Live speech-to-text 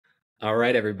All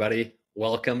right, everybody.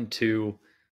 Welcome to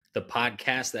the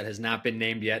podcast that has not been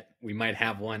named yet. We might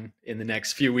have one in the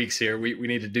next few weeks here. We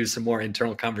need to do some more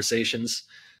internal conversations.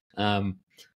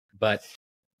 But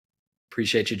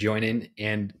appreciate you joining.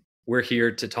 And we're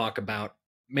here to talk about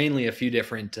mainly a few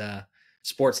different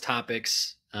sports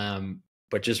topics,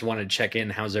 but just wanted to check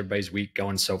in. How's everybody's week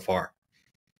going so far?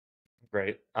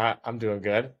 Great. I'm doing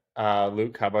good.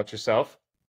 Luke, how about yourself?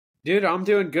 Dude, I'm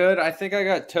doing good. I think I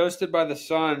got toasted by the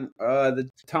sun. The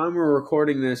time we're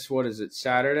recording this, what is it,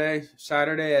 Saturday?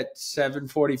 Saturday at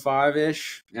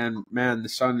 7:45-ish. And, man, the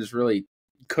sun has really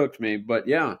cooked me. But,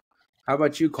 yeah. How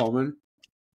about you, Coleman?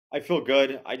 I feel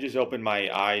good. I just opened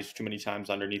my eyes too many times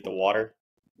underneath the water.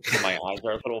 So my eyes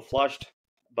are a little flushed.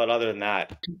 But other than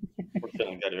that, we're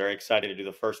feeling good. Very excited to do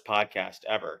the first podcast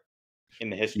ever in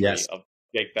the history of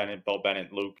Jake Bennett, Bo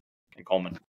Bennett, Luke, and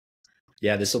Coleman.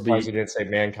 Yeah, this will be. You didn't say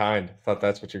mankind. I thought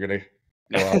that's what you're gonna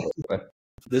go out with.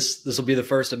 This will be the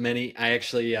first of many. I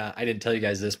actually I didn't tell you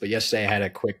guys this, but yesterday I had a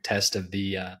quick test of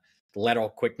the lateral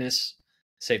quickness.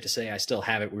 Safe to say, I still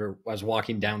have it. I was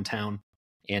walking downtown,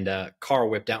 and a car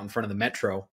whipped out in front of the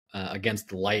metro against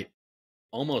the light,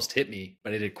 almost hit me,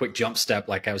 but I did a quick jump step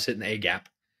like I was hitting the A gap,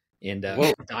 and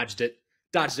dodged it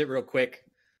real quick.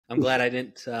 I'm glad I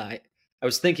didn't. I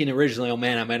was thinking originally, oh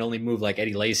man, I might only move like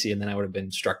Eddie Lacy, and then I would have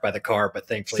been struck by the car. But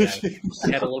thankfully,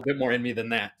 I had a little bit more in me than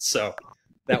that, so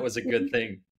that was a good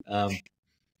thing.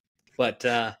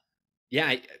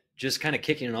 Yeah, just kind of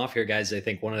kicking it off here, guys. I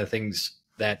think one of the things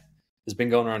that has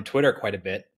been going on Twitter quite a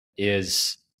bit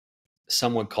is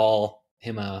some would call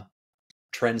him a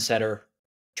trendsetter,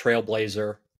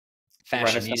 trailblazer,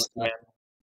 fashionista,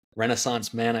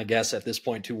 Renaissance man, I guess at this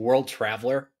point, to world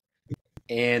traveler,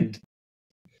 and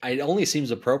it only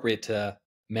seems appropriate to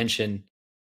mention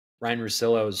Ryen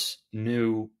Rusillo's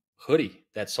new hoodie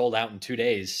that sold out in 2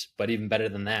 days, but even better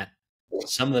than that,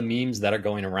 some of the memes that are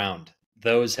going around,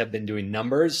 those have been doing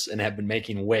numbers and have been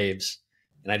making waves.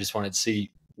 And I just wanted to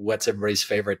see what's everybody's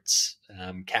favorites,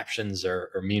 captions or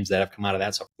memes that have come out of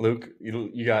that. So, Luke,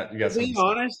 you got. To be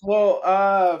honest,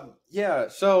 well, yeah.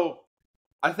 So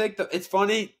I think that it's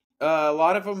funny. A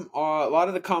lot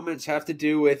of the comments have to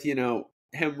do with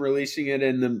him releasing it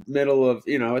in the middle of,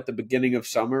 at the beginning of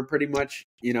summer, pretty much,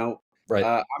 Right.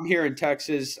 I'm here in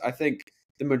Texas. I think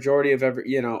the majority of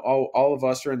all of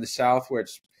us are in the South where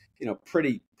it's,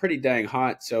 pretty dang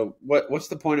hot. So what's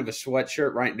the point of a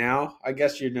sweatshirt right now? I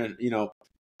guess you're,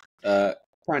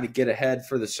 trying to get ahead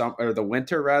for the summer or the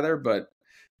winter rather, but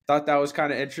thought that was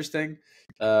kind of interesting.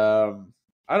 I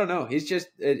don't know. He's just,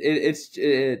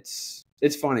 it's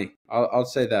funny. I'll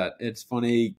say that it's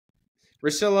funny.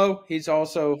 Russillo, he's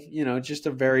also, just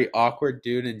a very awkward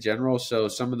dude in general. So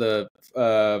some of the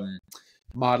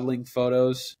modeling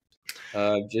photos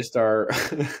just are.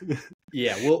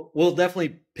 Yeah, we'll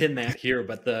definitely pin that here.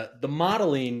 But the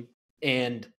modeling,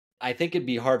 and I think it'd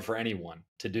be hard for anyone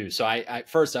to do. So I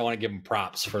first I want to give him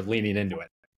props for leaning into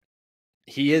it.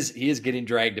 He is getting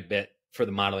dragged a bit for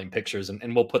the modeling pictures,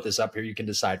 and we'll put this up here. You can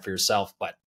decide for yourself.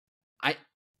 But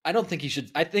I don't think he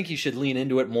should. I think he should lean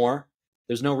into it more.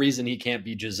 There's no reason he can't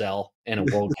be Giselle and a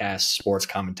world-class sports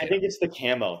commentator. I think it's the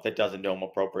camo that doesn't do him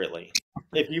appropriately.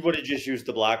 If he would have just used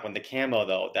the black one, the camo,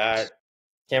 though, that...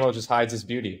 Camo just hides his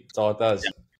beauty. That's all it does.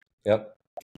 Yep.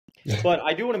 But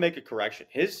I do want to make a correction.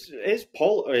 His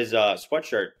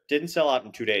sweatshirt didn't sell out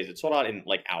in 2 days. It sold out in,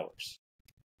 hours.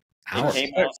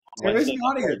 There is an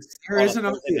audience. There is an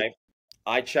audience.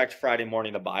 I checked Friday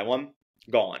morning to buy one.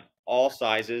 Gone. All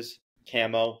sizes,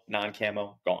 camo,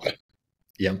 non-camo, gone.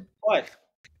 Yep. But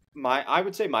I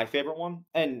would say my favorite one,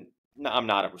 and I'm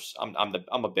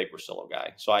a big Russillo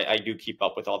guy, so I do keep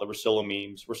up with all the Russillo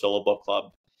memes, Russillo book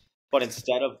club. But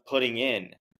instead of putting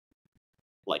in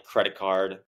credit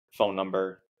card, phone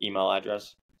number, email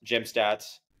address, gym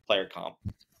stats, player comp,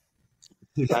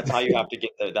 that's how you have to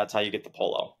get that's how you get the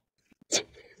polo.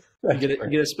 You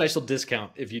get a special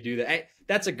discount if you do that. Hey,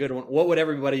 that's a good one. What would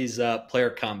everybody's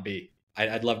player comp be?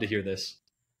 I'd love to hear this.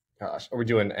 Gosh, are we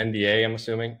doing NBA? I'm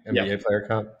assuming NBA player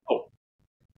comp. Oh,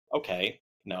 okay.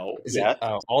 No, is it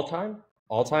all time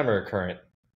or current?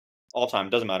 All time,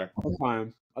 doesn't matter. All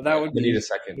time. That would be. Need a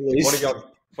second.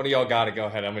 One of y'all got to go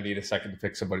ahead. I'm gonna need a second to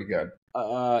pick somebody good.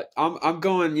 I'm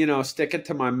going. Sticking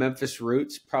to my Memphis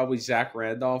roots. Probably Zach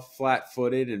Randolph,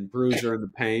 flat-footed and bruiser in the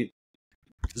paint.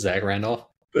 Zach Randolph.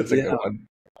 That's a good one.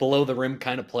 Below the rim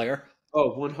kind of player.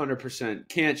 Oh, 100%.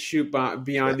 Can't shoot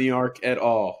beyond the arc at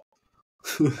all.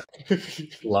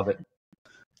 Love it.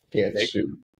 Can't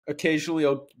shoot. Occasionally,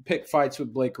 I'll pick fights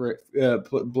with Blake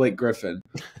Griffin.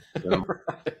 So.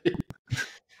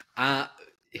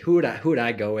 who would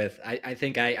I go with? I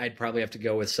think I'd probably have to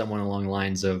go with someone along the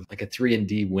lines of like a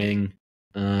 3-and-D wing.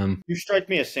 You strike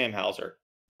me as Sam Hauser.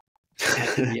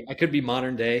 I could be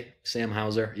modern day Sam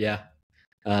Hauser. Yeah.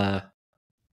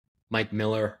 Mike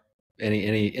Miller.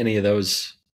 Any of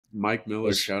those Mike Miller,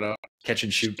 those shout out. catch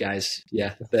and shoot guys.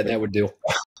 Yeah, that would do.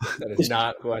 That is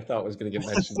not who I thought was going to get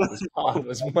mentioned in this pod.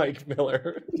 Was Mike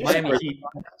Miller.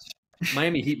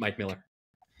 Miami Heat. Mike Miller.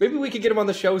 Maybe we could get him on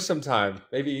the show sometime.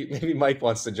 Maybe Mike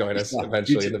wants to join us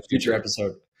eventually in the future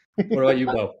episode. What about you,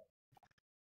 Bo?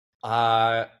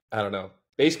 I don't know.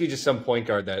 Basically, just some point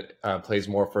guard that plays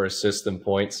more for assists than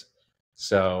points.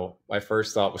 So my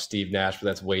first thought was Steve Nash, but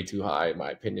that's way too high in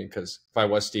my opinion. Because if I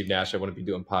was Steve Nash, I wouldn't be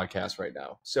doing podcasts right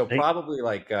now. So probably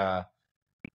like I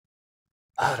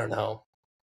don't know.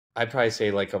 I'd probably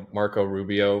say like a Marco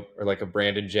Rubio or like a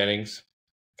Brandon Jennings,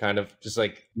 kind of just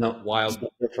like wild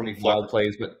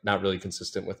plays, but not really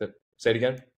consistent with it. Say it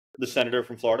again. The senator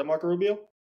from Florida, Marco Rubio.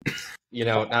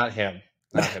 Not him.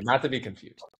 Not to be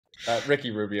confused.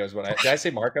 Ricky Rubio is what did I say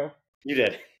Marco? You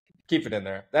did. Keep it in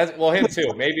there. Him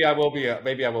too. Maybe I will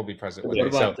be present with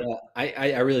it. What about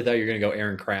I really thought you were going to go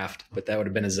Aaron Kraft, but that would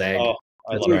have been a zag. Oh,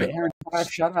 I love Dude, Aaron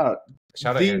Kraft, shout out.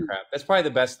 Shout out Aaron Kraft. That's probably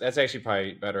the best. That's actually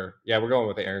probably better. Yeah, we're going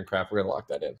with the Aaron Kraft. We're going to lock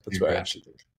that in. That's what I actually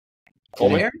think.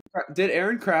 Coleman? Did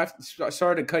Aaron Kraft,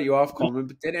 sorry to cut you off, Coleman,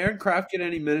 but did Aaron Kraft get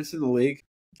any minutes in the league?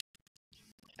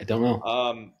 I don't know.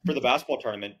 For the basketball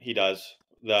tournament, he does.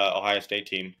 The Ohio State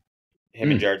team.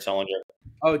 Him and Jared Sullinger.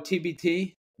 Oh,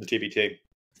 TBT? The TBT.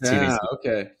 Yeah,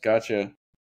 okay. Gotcha.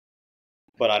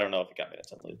 But I don't know if it got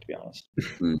minutes in the league, to be honest.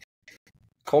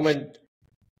 Coleman,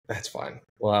 that's fine.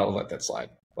 Well, I'll let that slide.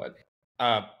 But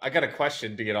I got a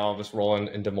question to get all of us rolling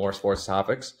into more sports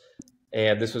topics.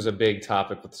 And this was a big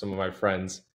topic with some of my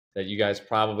friends that you guys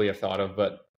probably have thought of,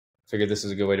 but figured this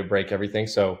is a good way to break everything.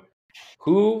 So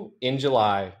who in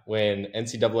July, when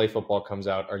NCAA football comes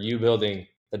out, are you building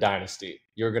the dynasty?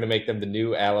 You're going to make them the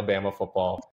new Alabama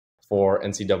football for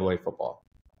NCAA football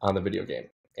on the video game.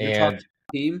 And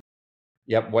team?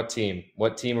 Yep. What team?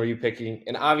 What team are you picking?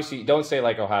 And obviously, don't say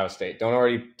like Ohio State. Don't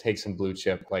already take some blue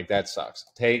chip. Like that sucks.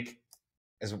 Take,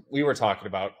 as we were talking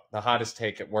about, the hottest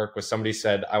take at work was somebody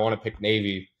said, I want to pick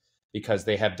Navy because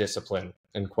they have discipline,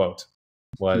 end quote,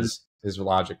 was his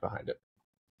logic behind it.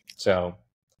 So,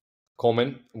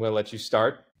 Coleman, we'll let you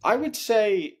start. I would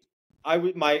say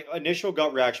my initial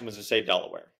gut reaction was to say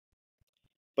Delaware.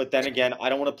 But then again, I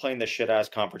don't want to play in the shit-ass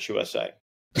Conference USA.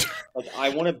 Like, I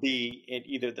want to be in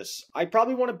either this. I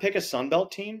probably want to pick a Sun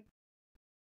Belt team.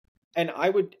 And I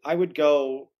would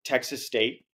go Texas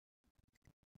State.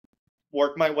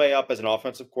 Work my way up as an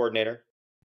offensive coordinator.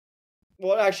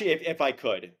 Well, actually, if I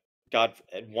could, God,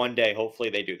 one day,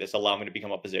 hopefully they do this, allow me to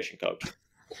become a position coach.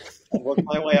 I'd work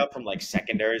my way up from like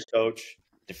secondaries coach,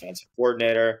 defensive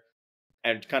coordinator,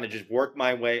 and kind of just work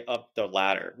my way up the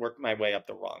ladder, work my way up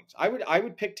the rungs. I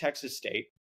would pick Texas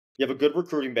State. You have a good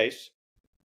recruiting base.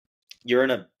 You're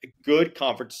in a good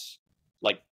conference,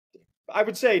 like I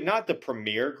would say not the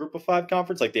premier group of 5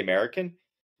 conference like the American,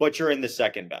 but you're in the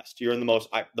second best. You're in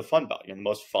the fun belt. You're in the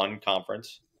most fun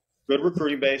conference. Good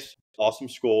recruiting base, awesome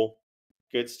school,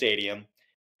 good stadium,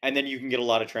 and then you can get a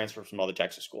lot of transfers from other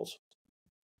Texas schools.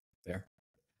 There.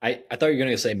 I thought you were going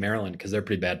to say Maryland because they're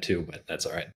pretty bad too, but that's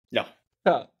all right. No.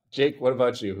 Jake, what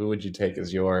about you? Who would you take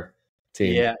as your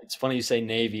team? Yeah, it's funny you say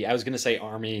Navy. I was going to say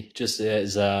Army just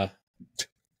as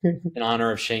in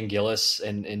honor of Shane Gillis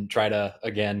and try to,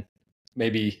 again,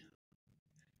 maybe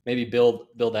build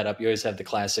that up. You always have the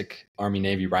classic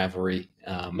Army-Navy rivalry.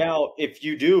 Now, if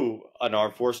you do an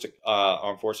Armed Force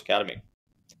Academy,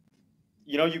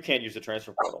 you can't use the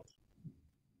transfer portal.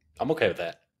 I'm okay with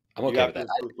that. I'm okay with that.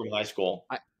 From high school.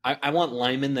 I want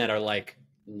linemen that are like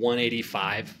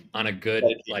 185 on a good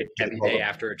like heavy day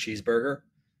after a cheeseburger,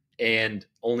 and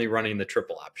only running the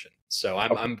triple option. So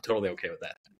I'm totally okay with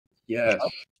that. Yes.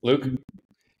 Luke?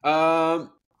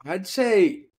 I'd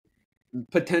say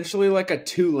potentially like a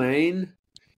Tulane,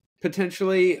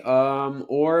 potentially.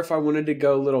 Or if I wanted to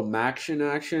go a little Maction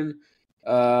action,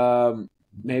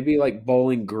 maybe like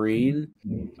Bowling Green.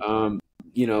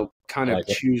 Kind of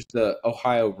choose the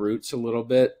Ohio roots a little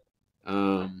bit.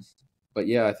 But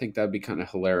yeah, I think that'd be kind of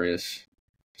hilarious.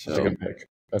 So, That's a good pick.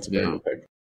 That's a very good pick.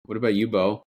 What about you,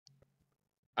 Bo?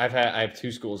 I have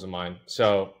 2 schools in mind.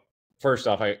 So first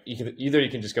off, you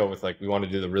can just go with like we want to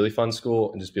do the really fun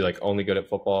school and just be like only good at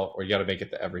football, or you got to make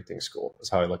it the everything school. That's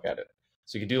how I look at it.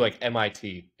 So you could do like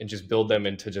MIT and just build them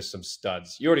into just some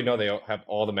studs. You already know they have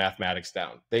all the mathematics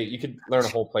down. You could learn a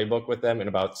whole playbook with them in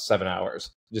about 7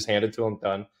 hours. Just hand it to them,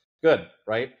 done. Good,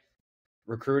 right?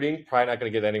 Recruiting, probably not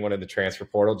going to get anyone in the transfer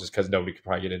portal just because nobody could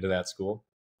probably get into that school.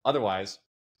 Otherwise,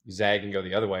 you zag and go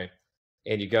the other way,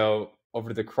 and you go over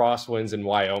to the crosswinds in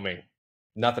Wyoming.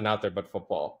 Nothing out there but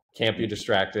football. Can't be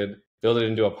distracted. Build it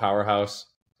into a powerhouse.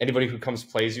 Anybody who comes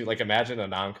plays you, like imagine a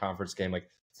non-conference game like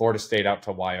Florida State out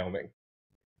to Wyoming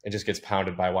and just gets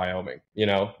pounded by Wyoming. You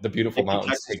know, the beautiful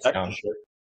mountains take down.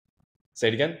 Say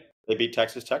it again. They beat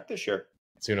Texas Tech this year.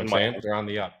 See what I'm saying? They're on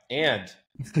the up. And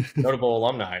notable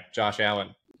alumni, Josh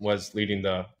Allen was leading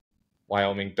the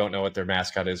Wyoming. Don't know what their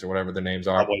mascot is or whatever their names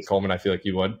are. Coleman, I feel like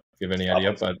you would, if you have any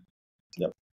idea. But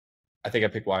I think I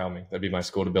picked Wyoming. That'd be my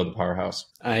school to build a powerhouse.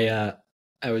 I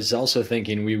was also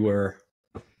thinking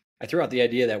I threw out the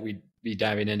idea that we'd be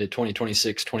diving into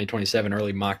 2026, 2027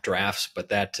 early mock drafts, but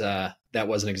that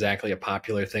wasn't exactly a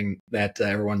popular thing that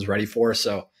everyone's ready for.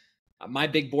 So my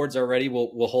big boards are ready.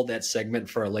 We'll hold that segment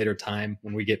for a later time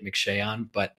when we get McShay on.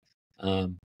 But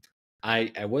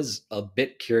I was a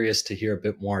bit curious to hear a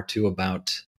bit more too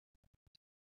about.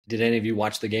 Did any of you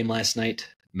watch the game last night?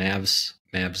 Mavs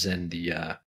and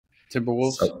the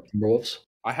Timberwolves.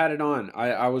 I had it on.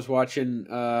 I was watching.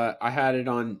 I had it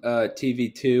on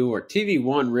TV2 or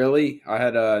TV1. Really,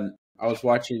 I was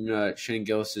watching Shane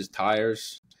Gillis's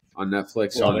Tires on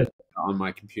Netflix on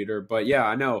my computer. But yeah,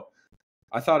 I know.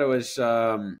 I thought it was,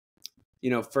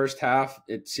 first half.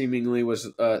 It seemingly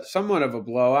was somewhat of a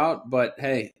blowout. But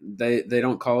hey, they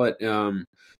don't call it.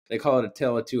 They call it a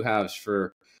tale of two halves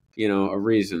for a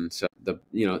reason. So the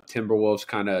Timberwolves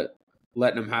kind of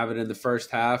letting them have it in the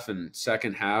first half, and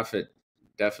second half it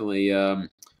definitely.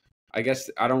 I guess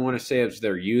I don't want to say it's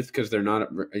their youth because they're not.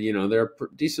 They're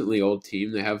a decently old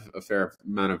team. They have a fair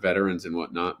amount of veterans and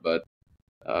whatnot, but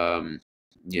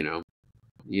you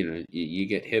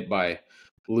get hit by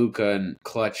Luka in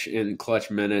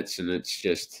clutch minutes, and it's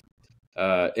just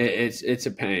it's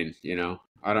a pain.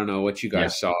 I don't know what you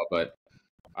guys saw, but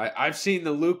I've seen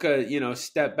the Luka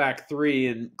step back three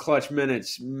in clutch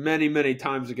minutes many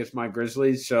times against my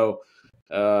Grizzlies. So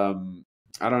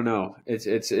I don't know.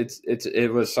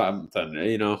 It was something.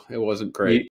 It wasn't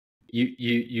great.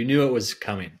 You knew it was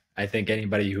coming. I think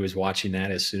anybody who was watching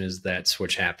that, as soon as that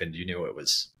switch happened, you knew it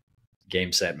was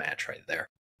game, set, match right there.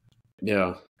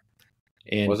 Yeah,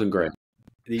 and it wasn't great.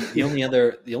 The only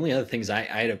other things I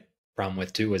had a problem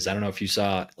with too was, I don't know if you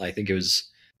saw. I think it was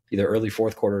either early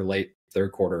fourth quarter, late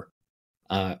third quarter.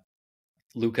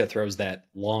 Luka throws that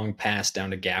long pass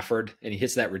down to Gafford, and he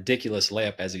hits that ridiculous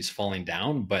layup as he's falling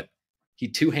down, but he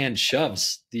two-hand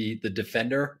shoves the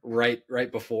defender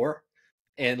right before.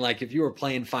 And like, if you were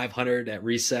playing 500 at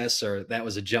recess, or that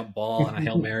was a jump ball and a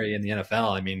Hail Mary in the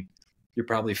NFL, I mean, you're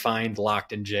probably fined,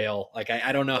 locked in jail. Like,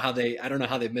 I don't know how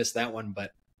they missed that one,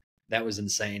 but that was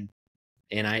insane.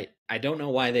 And I don't know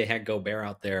why they had Gobert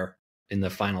out there in the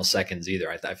final seconds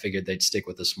either. I figured they'd stick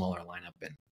with a smaller lineup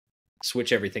and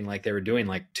switch everything like they were doing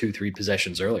like 2-3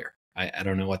 possessions earlier. I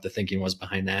don't know what the thinking was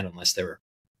behind that, unless they were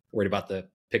worried about the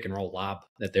pick and roll lob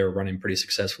that they were running pretty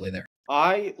successfully there.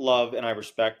 I love and I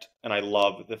respect and I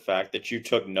love the fact that you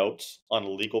took notes on a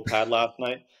legal pad last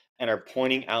night and are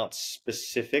pointing out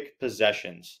specific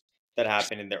possessions that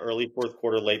happened in the early fourth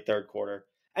quarter, late third quarter,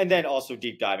 and then also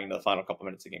deep diving into the final couple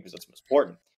minutes of the game, because that's most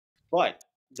important. But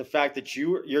the fact that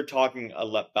you're talking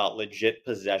about legit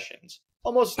possessions,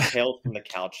 almost Tales from the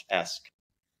Couch-esque,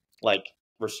 like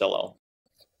Russillo.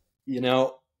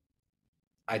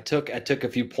 I took a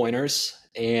few pointers,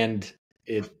 and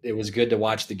it was good to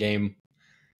watch the game.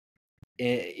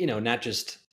 Not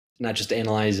just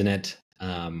analyzing it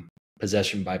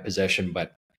possession by possession,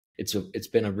 but it's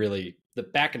been the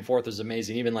back and forth was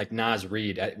amazing. Even like Naz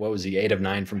Reid, what was he, 8 of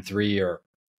 9 from 3 or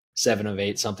 7 of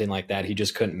 8, something like that. He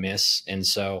just couldn't miss. And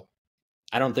so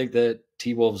I don't think the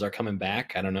T-Wolves are coming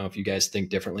back. I don't know if you guys think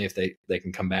differently, if they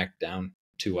can come back down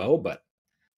 2-0, but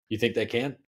you think they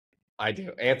can? I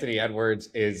do. Anthony Edwards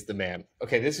is the man.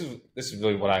 Okay, this is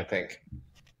really what I think.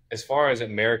 As far as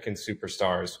American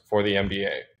superstars for the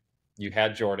NBA, you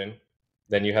had Jordan,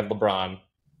 then you had LeBron.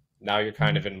 Now you're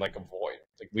kind of in like a void.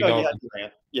 Like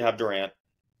You have Durant.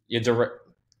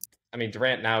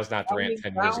 Durant now is not Durant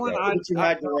 10 years ago. You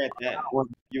had Durant then.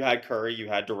 You had Curry. You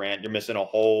had Durant. You're missing a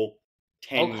whole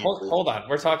 10 years. Hold on.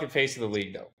 We're talking face of the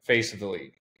league, though. Face of the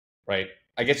league, right?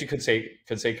 I guess you could say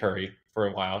Curry for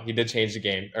a while. He did change the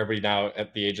game. Everybody now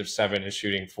at the age of 7 is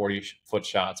shooting 40-foot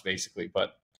shots, basically.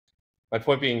 But my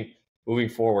point being, moving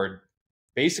forward,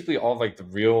 basically all like the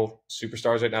real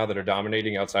superstars right now that are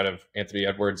dominating outside of Anthony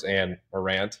Edwards and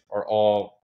Morant are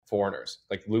all foreigners.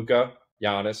 Like Luka,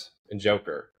 Giannis, and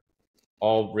Joker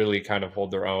all really kind of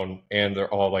hold their own, and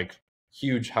they're all like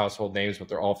huge household names, but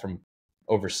they're all from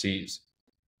overseas.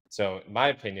 So in my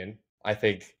opinion, I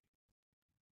think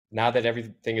now that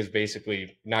everything is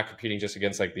basically not competing just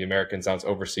against like the Americans, now it's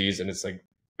overseas, and it's like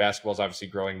basketball is obviously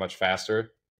growing much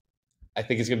faster. I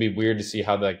think it's going to be weird to see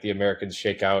how like the Americans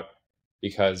shake out,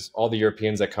 because all the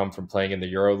Europeans that come from playing in the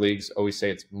Euro leagues always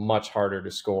say it's much harder to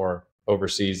score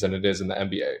overseas than it is in the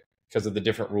NBA because of the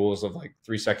different rules of like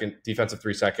 3-second defensive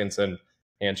 3 seconds and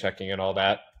hand checking and all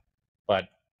that. But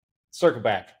circle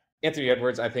back, Anthony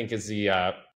Edwards, I think, is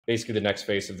the basically the next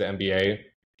face of the NBA.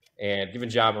 And given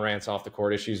Ja Morant's off the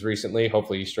court issues recently,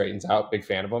 hopefully he straightens out. Big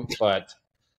fan of him. But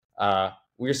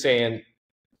we're saying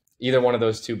either one of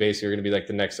those two basically are going to be like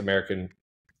the next American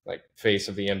like face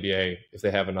of the NBA if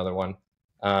they have another one.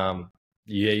 Yeah,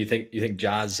 you think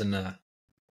Ja's in a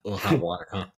little hot water,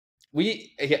 huh?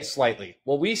 Slightly.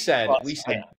 Well, we said.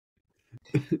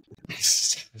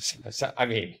 I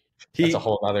mean, that's a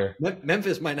whole other.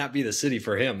 Memphis might not be the city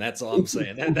for him. That's all I'm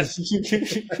saying.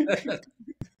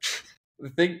 The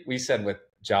thing we said with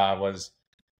Ja was,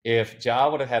 if Ja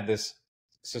would have had this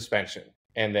suspension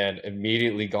and then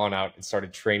immediately gone out and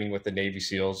started training with the Navy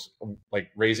SEALs,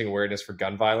 like raising awareness for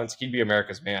gun violence, he'd be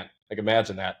America's man. Like,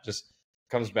 imagine that. Just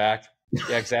comes back.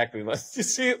 Yeah, exactly. Let's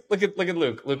just see. Look at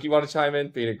Luke. Luke, you want to chime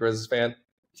in? Being a Grizzlies fan.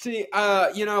 See,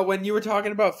 when you were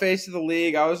talking about face of the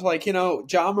league, I was like,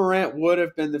 Ja Morant would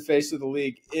have been the face of the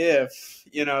league if,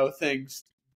 things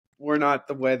were not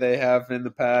the way they have in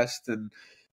the past. And,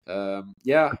 I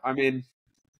mean,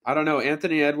 I don't know.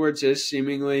 Anthony Edwards is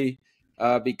seemingly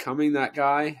becoming that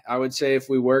guy. I would say if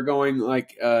we were going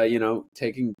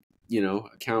taking,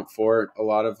 account for a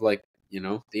lot of the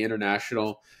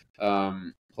international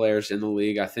players in the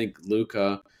league, I think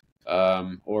Luka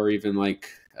or even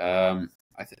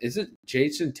isn't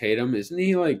Jason Tatum? Isn't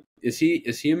he is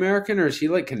he American or is he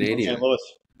Canadian? St. Louis.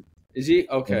 Is he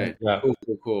okay? Yeah.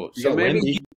 Cool. So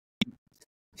maybe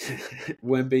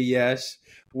Wemby, yes,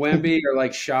 Wemby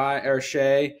or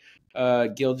Shea,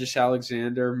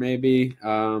 Gilgeous-Alexander, maybe.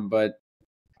 But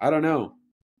I don't know.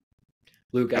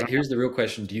 Luke, here's the real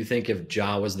question: do you think if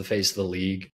Ja was the face of the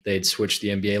league, they'd switch the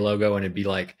NBA logo and it'd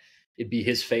be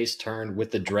his face turned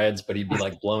with the dreads, but he'd be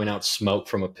blowing out smoke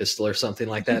from a pistol or something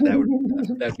like that?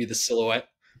 That'd be the silhouette.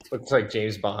 Looks like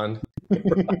James Bond.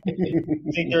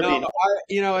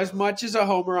 No, as much as a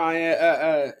homer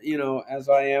as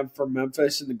I am for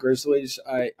Memphis and the Grizzlies,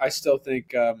 I still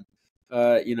think the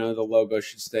logo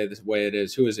should stay the way it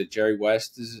is. Who is it? Jerry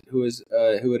West who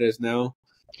it is now.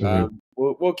 Mm-hmm.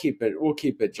 We'll keep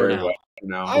it Jerry West for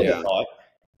now. I have a thought.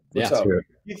 What's up?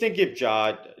 You think if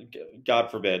Ja, God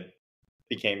forbid,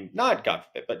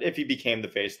 but if he became the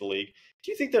face of the league,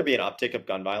 do you think there'd be an uptick of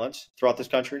gun violence throughout this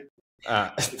country?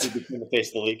 If he became the face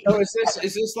of the league. So is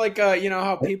this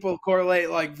how people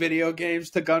correlate video games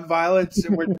to gun violence,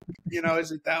 and we're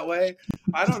is it that way?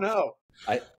 I don't know.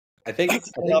 I think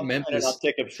Memphis, an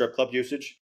uptick of strip club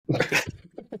usage.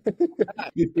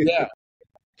 Yeah,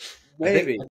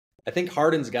 maybe. I think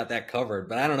Harden's got that covered,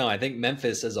 but I don't know. I think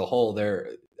Memphis as a whole,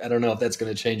 I don't know if that's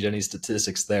going to change any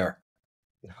statistics there.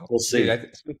 We'll see.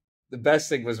 Dude, the best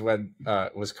thing was when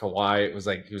was Kawhi. It was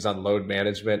he was on load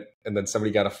management, and then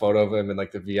somebody got a photo of him in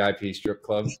the VIP strip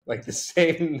club the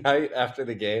same night after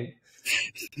the game.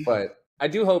 But I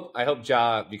hope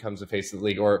Ja becomes the face of the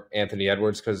league, or Anthony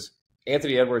Edwards, because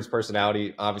Anthony Edwards'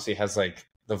 personality obviously has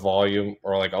the volume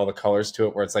or all the colors to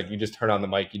it, where it's you just turn on the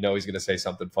mic, he's going to say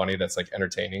something funny that's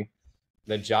entertaining.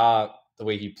 Then Ja, the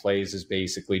way he plays is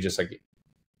basically just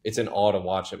it's an awe to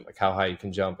watch him, how high he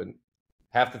can jump, and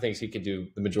half the things he can do,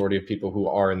 the majority of people who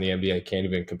are in the NBA can't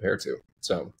even compare to.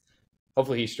 So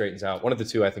hopefully he straightens out. One of the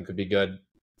two I think would be good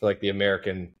for the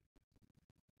American,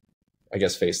 I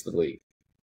guess, face of the league.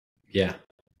 Yeah.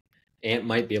 Ant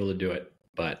might be able to do it,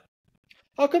 but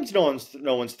how comes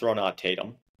no one's thrown out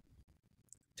Tatum?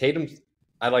 Tatum,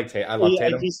 I like Tatum. I love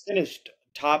Tatum. He's finished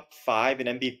top 5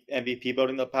 in MVP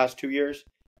voting the past 2 years.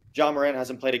 Ja Morant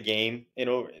hasn't played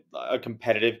a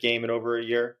competitive game in over a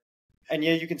year. And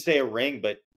yeah, you can say a ring,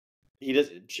 but he does.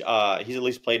 He's at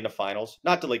least played in the finals.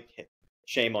 Not to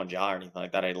shame on Ja or anything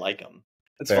like that. I like him.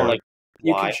 It's fine.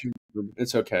 Why?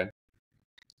 It's okay.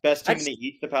 Best team in the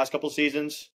East the past couple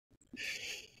seasons.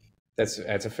 That's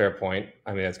a fair point.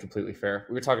 I mean, that's completely fair.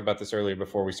 We were talking about this earlier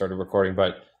before we started recording,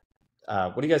 but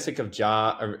what do you guys think of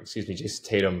Jason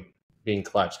Tatum being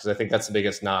clutch? Because I think that's the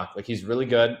biggest knock. He's really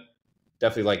good.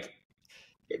 Definitely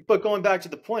But going back to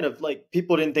the point of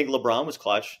people didn't think LeBron was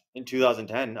clutch in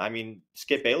 2010. I mean,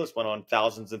 Skip Bayless went on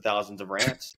thousands and thousands of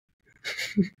rants.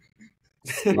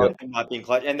 Not being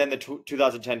clutch. And then the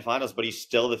 2010 finals, but he's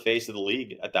still the face of the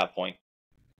league at that point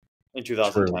in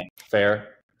 2010. True. Fair.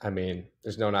 I mean,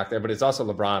 there's no knock there, but it's also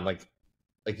LeBron.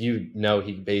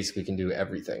 He basically can do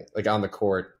everything. On the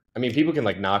court. I mean, people can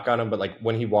knock on him, but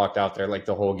when he walked out there,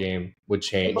 the whole game would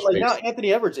change. But now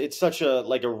Anthony Edwards, it's such a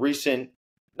recent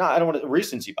I don't want to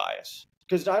recency bias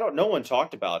because no one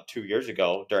talked about 2 years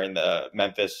ago during the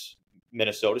Memphis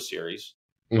Minnesota series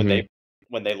when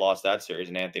they lost that series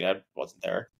and Anthony Edwards wasn't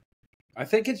there. I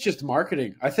think it's just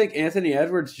marketing. I think Anthony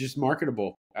Edwards is just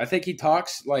marketable. I think he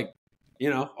talks like,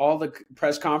 all the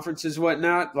press conferences,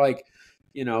 whatnot, like,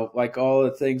 like all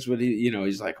the things with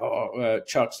he's like,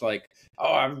 Chuck's like,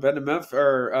 I haven't been to Memphis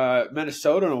or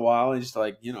Minnesota in a while. And he's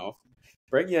like,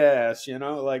 bring your ass,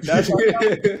 like that's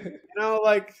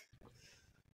like,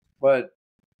 but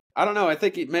I don't know. I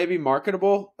think it may be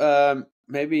marketable.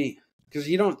 Maybe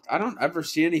because I don't ever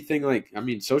see anything like. I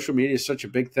mean, social media is such a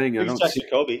big thing. I don't see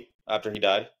Kobe after he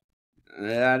died.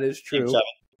 That is true.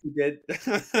 He did.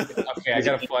 Okay, I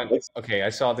got a fun. Okay, I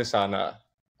saw this on.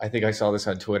 I think I saw this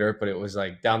on Twitter, but it was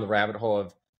like down the rabbit hole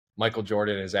of Michael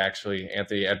Jordan is actually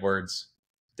Anthony Edwards'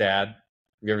 dad. Have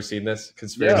you ever seen this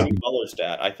conspiracy? Yeah, Butler's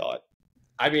dad. I thought.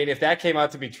 I mean, if that came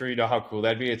out to be true, you know how cool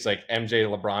that'd be? It's like MJ to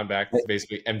LeBron back. It's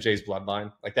basically MJ's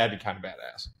bloodline. Like, that'd be kind of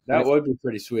badass. That would be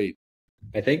pretty sweet.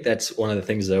 I think that's one of the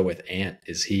things, though, with Ant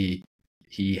is he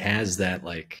has that,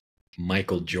 like,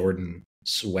 Michael Jordan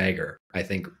swagger, I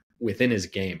think, within his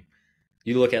game.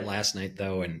 You look at last night,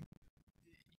 though, and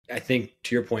I think,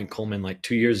 to your point, Coleman, like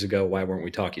 2 years ago, why weren't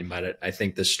we talking about it? I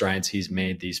think the strides he's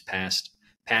made these past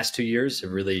 2 years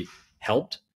have really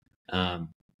helped.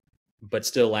 But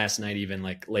still last night, even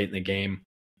like late in the game,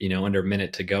 under a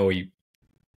minute to go, he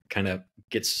kind of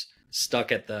gets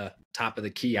stuck at the top of the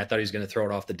key. I thought he was going to throw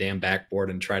it off the damn backboard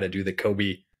and try to do the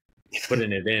Kobe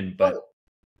putting it in. But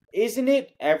isn't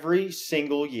it every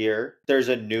single year there's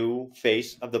a new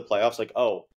face of the playoffs? Like,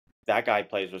 oh, that guy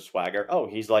plays with swagger. Oh,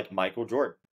 he's like Michael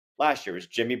Jordan. Last year was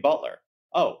Jimmy Butler.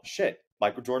 Oh, shit.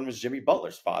 Michael Jordan was Jimmy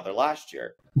Butler's father last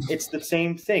year. It's the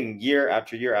same thing year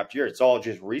after year after year. It's all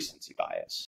just recency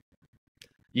bias.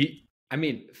 I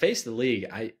mean, face the league.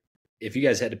 If you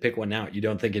guys had to pick one out, you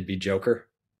don't think it'd be Joker?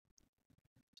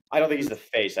 I don't think he's the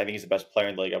face. I think he's the best player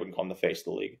in the league. I wouldn't call him the face of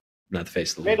the league. Not the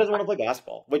face of the Man league. doesn't want to play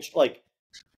basketball, which, like,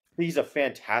 he's a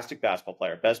fantastic basketball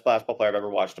player. Best basketball player I've ever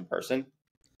watched in person.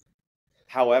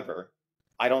 However,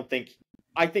 I think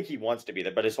he wants to be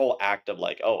there, but his whole act of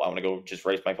like, I want to go just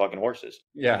race my fucking horses.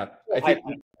 Yeah. I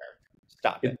think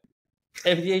stop it.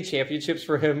 NBA championships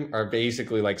for him are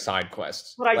basically like side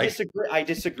quests. But I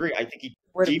disagree. I think he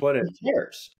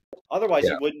cares. Otherwise,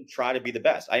 he wouldn't try to be the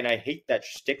best. I hate that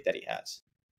shtick that he has.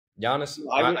 Giannis,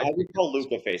 I would call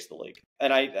Luka face the league,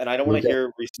 and I don't want to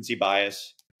hear recency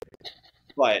bias,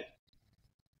 but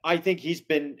I think he's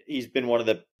been one of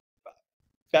the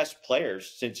best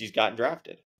players since he's gotten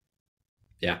drafted.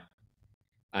 Yeah,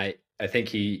 I think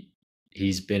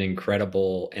he's been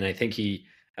incredible, and I think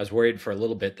I was worried for a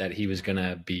little bit that he was going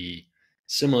to be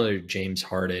similar to James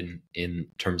Harden in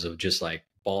terms of just like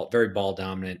very ball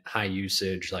dominant, high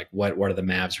usage. Like what are the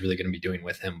Mavs really going to be doing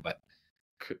with him? But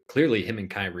clearly, him and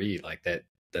Kyrie, like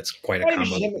that's quite a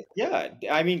combo. Yeah,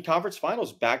 I mean, conference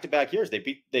finals back-to-back years. They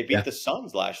beat the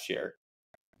Suns last year.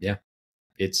 Yeah,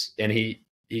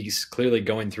 he's clearly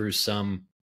going through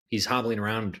he's hobbling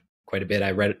around quite a bit.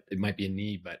 I read it might be a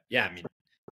knee, but yeah, I mean,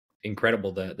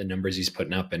 incredible the numbers he's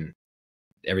putting up and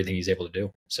everything he's able to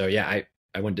do. So yeah,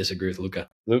 I wouldn't disagree with Luka.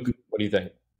 Luke, what do you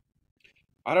think?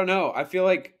 I don't know. I feel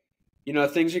like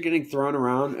things are getting thrown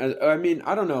around. I mean,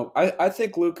 I don't know. I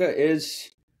think Luka is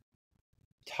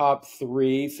top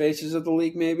 3 faces of the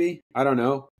league, maybe. I don't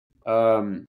know.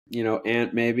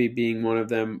 Ant maybe being one of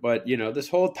them. But, this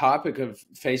whole topic of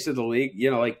face of the league,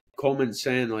 like Coleman's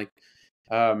saying, like,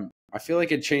 I feel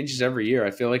like it changes every year.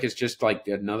 I feel like it's just like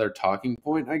another talking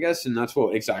point, I guess. And that's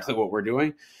exactly what we're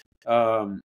doing.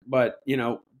 But,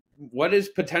 what is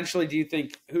potentially, do you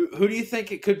think, who do you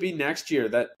think it could be next year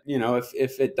that,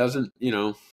 if it doesn't,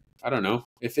 I don't know,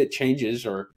 if it changes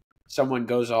or someone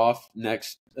goes off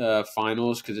next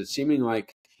finals? Because it's seeming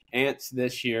like Ants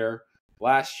this year,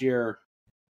 last year,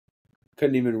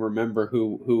 couldn't even remember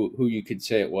who you could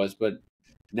say it was, but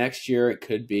next year it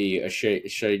could be a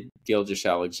Shai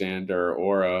Gilgeous-Alexander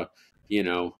or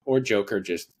or Joker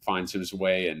just finds his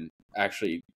way and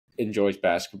actually enjoys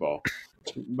basketball.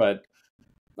 But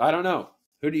I don't know.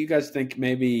 Who do you guys think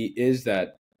maybe is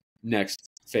that next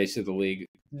face of the league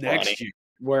next year?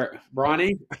 Where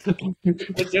Bronny?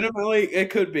 Legitimately,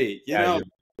 it could be.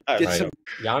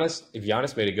 Giannis,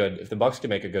 if the Bucks can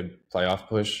make a good playoff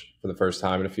push for the first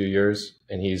time in a few years,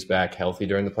 and he's back healthy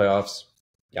during the playoffs,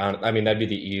 I mean, that'd be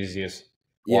the easiest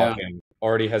walk in.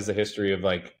 Already has the history of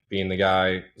like being the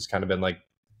guy who's kind of been like,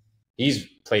 he's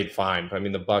played fine, but I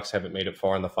mean, the Bucks haven't made it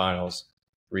far in the finals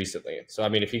recently. So, I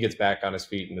mean, if he gets back on his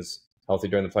feet and is healthy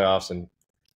during the playoffs and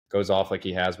goes off like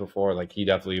he has before, like he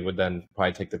definitely would then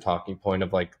probably take the talking point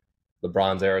of like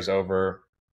LeBron's era is over.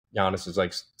 Giannis is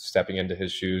like stepping into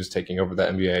his shoes, taking over the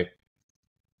NBA.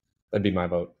 That'd be my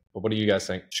vote. But what do you guys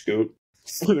think? Scoot.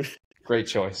 Great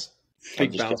choice.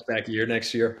 Big bounce back year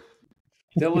next year.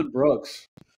 Dylan Brooks.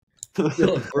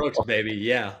 Dylan Brooks, baby.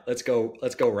 Yeah, let's go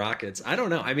Rockets. I don't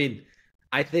know. I mean,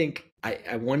 I think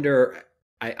I wonder.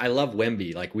 I love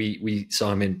Wemby. Like we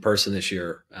saw him in person this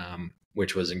year,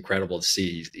 which was incredible to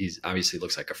see. He's obviously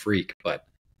looks like a freak, but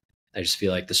I just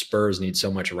feel like the Spurs need so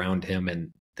much around him,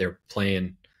 and they're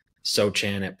playing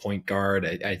Sochan at point guard.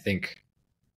 I think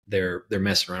they're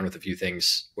messing around with a few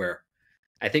things where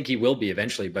I think he will be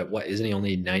eventually. But what isn't he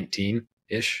only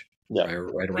 19-ish? Yeah,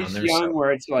 right around He's there. young, So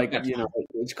where it's like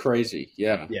it's crazy.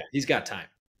 Yeah, he's got time.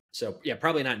 So yeah,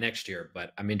 probably not next year,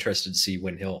 but I'm interested to see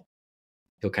when he'll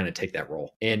kind of take that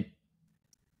role. And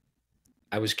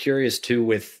I was curious too.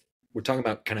 We're talking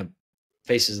about kind of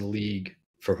faces of the league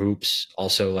for hoops,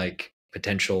 also like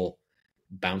potential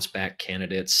bounce back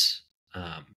candidates.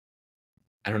 I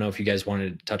don't know if you guys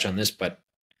wanted to touch on this, but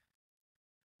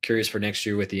curious for next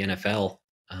year with the NFL.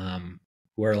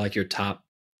 Who are like your top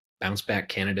bounce back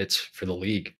candidates for the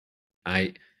league?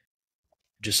 I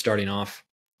just starting off,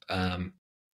 one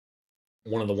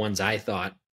of the ones I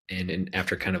thought, and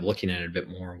after kind of looking at it a bit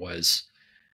more, was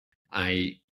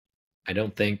I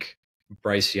don't think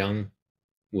Bryce Young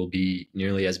will be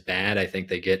nearly as bad. I think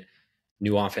they get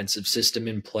new offensive system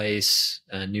in place,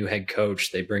 a new head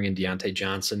coach. They bring in Deontay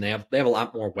Johnson. They have a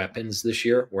lot more weapons this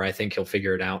year, where I think he'll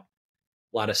figure it out.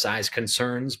 A lot of size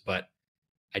concerns, but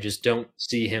I just don't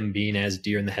see him being as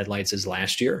deer in the headlights as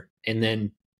last year. And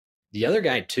then the other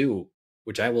guy too,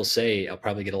 which I will say, I'll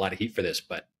probably get a lot of heat for this,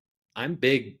 but I'm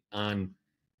big on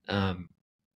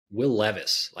Will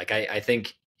Levis. Like I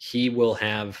think he will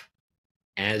have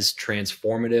as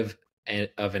transformative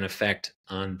of an effect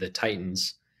on the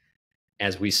Titans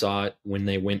as we saw it when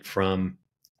they went from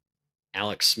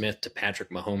Alex Smith to Patrick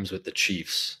Mahomes with the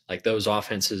Chiefs. Like those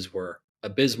offenses were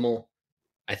abysmal.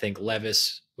 I think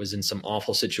Levis was in some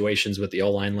awful situations with the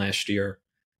O-line last year.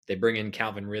 They bring in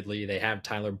Calvin Ridley. They have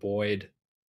Tyler Boyd.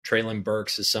 Traylon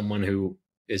Burks is someone who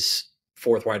is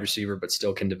fourth wide receiver, but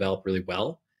still can develop really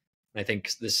well. And I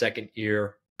think the second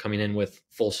year coming in with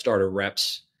full starter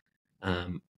reps,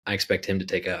 I expect him to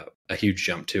take a huge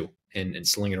jump too and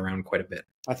sling it around quite a bit.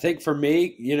 I think for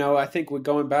me, I think we're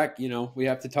going back, we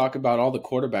have to talk about all the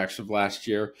quarterbacks of last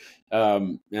year.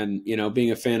 And,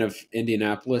 being a fan of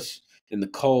Indianapolis and the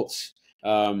Colts,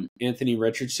 Anthony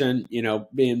Richardson,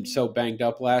 being so banged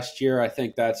up last year, I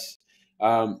think that's,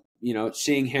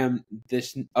 seeing him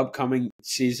this upcoming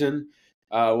season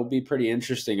will be pretty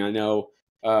interesting. I know,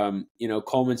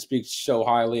 Coleman speaks so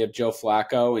highly of Joe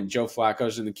Flacco, and Joe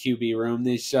Flacco's in the QB room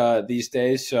these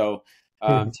days. So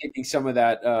taking some of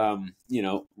that,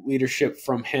 leadership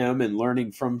from him and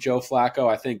learning from Joe Flacco,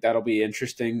 I think that'll be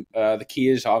interesting. The key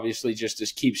is obviously just to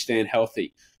keep staying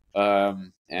healthy.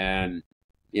 And,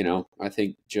 I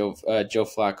think Joe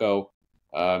Flacco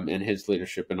and his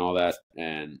leadership and all that.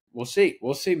 And we'll see.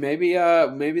 Maybe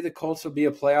the Colts will be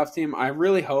a playoff team. I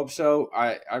really hope so.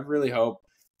 I really hope.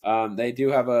 They do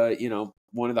have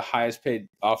one of the highest paid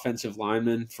offensive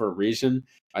linemen for a reason,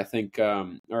 I think,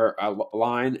 or a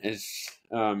line is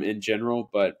in general,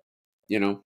 but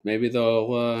maybe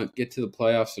they'll get to the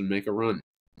playoffs and make a run.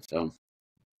 So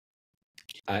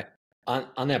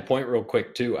on that point real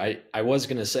quick too, I was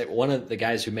going to say one of the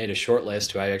guys who made a short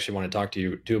list who I actually want to talk to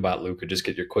you too about, Luke, and just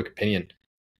get your quick opinion.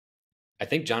 I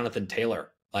think Jonathan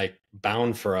Taylor, like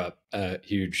bound for a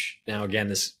huge, now again,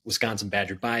 this Wisconsin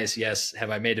Badger bias. Yes.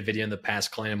 Have I made a video in the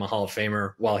past calling him a Hall of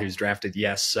Famer while he was drafted?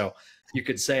 Yes. So you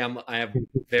could say I have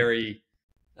very,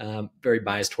 very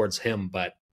biased towards him,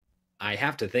 but I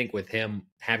have to think with him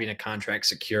having a contract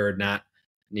secured, not,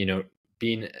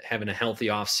 having a healthy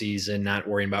off season, not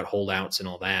worrying about holdouts and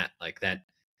all that, like that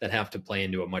have to play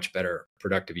into a much better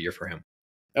productive year for him.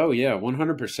 Oh yeah,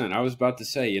 100%. I was about to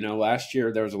say, last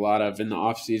year there was a lot of in the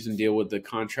off season deal with the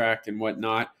contract and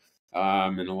whatnot,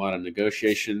 and a lot of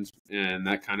negotiations, and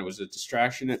that kind of was a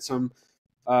distraction at some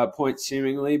point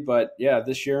seemingly. But yeah,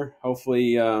 this year,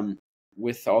 hopefully,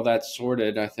 with all that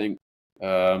sorted, I think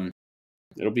it'll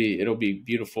be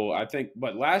beautiful. I think,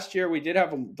 but last year we did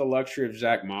have the luxury of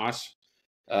Zach Moss,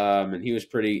 and he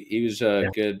was a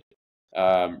good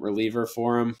reliever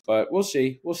for him. But we'll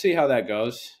see how that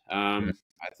goes.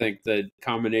 I think the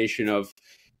combination of,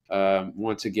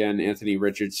 once again, Anthony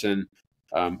Richardson,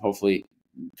 hopefully,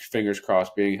 fingers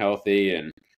crossed, being healthy,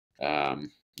 and,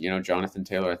 Jonathan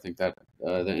Taylor, I think that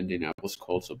the Indianapolis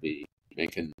Colts will be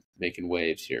making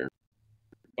waves here.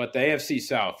 But the AFC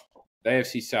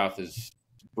South is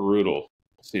brutal,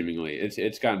 seemingly.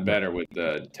 It's gotten better with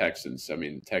the Texans. I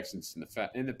mean, the Texans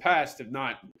in the past have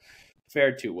not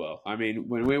fared too well. I mean,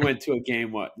 when we went to a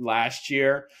game, last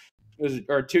year,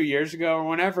 or 2 years ago, or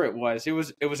whenever it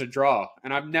was a draw,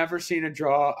 and I've never seen a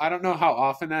draw. I don't know how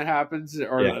often that happens,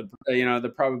 or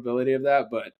the probability of that,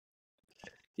 but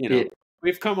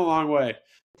we've come a long way.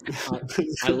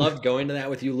 I loved going to that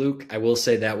with you, Luke. I will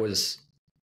say that was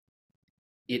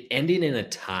it ending in a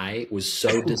tie was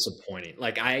so disappointing.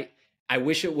 Like I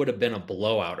wish it would have been a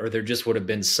blowout, or there just would have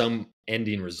been some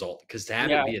ending result, because to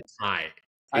have it be a tie.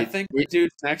 I think the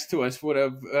dude next to us would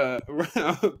have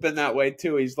been that way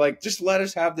too. He's like, just let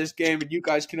us have this game and you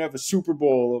guys can have a Super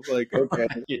Bowl. Of like, okay.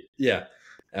 Yeah,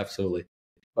 absolutely.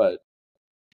 But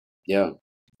yeah.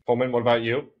 Coleman, what about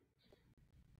you?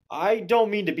 I don't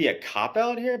mean to be a cop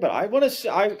out here, but I want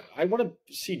to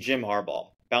see Jim Harbaugh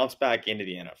bounce back into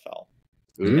the NFL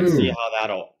and see how that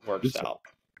all works out.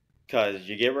 Because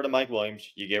you get rid of Mike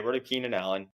Williams, you get rid of Keenan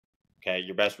Allen. Okay,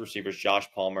 your best receivers, Josh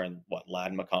Palmer and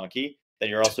Ladd McConkey. Then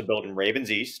you're also building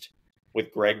Ravens East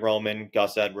with Greg Roman,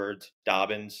 Gus Edwards,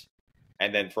 Dobbins,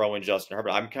 and then throw in Justin Herbert.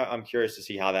 I'm curious to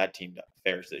see how that team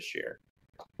fares this year.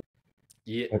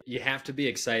 You have to be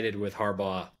excited with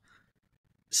Harbaugh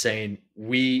saying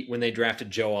when they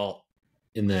drafted Joe Alt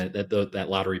in that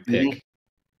lottery pick,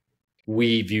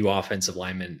 we view offensive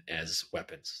linemen as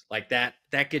weapons. Like that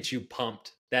gets you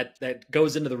pumped. That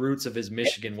goes into the roots of his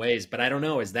Michigan ways. But I don't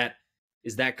know, is that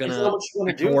gonna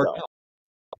work out?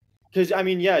 Because I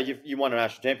mean, yeah, you won a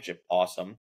national championship,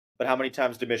 awesome. But how many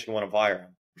times did Michigan want to fire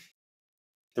him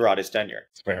throughout his tenure?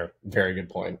 It's fair, very good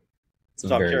point.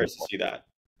 So I'm curious to see that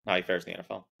how he fares in the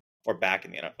NFL or back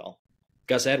in the NFL.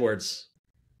 Gus Edwards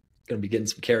going to be getting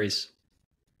some carries.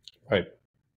 Right.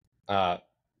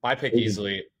 My pick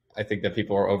easily, I think that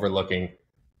people are overlooking,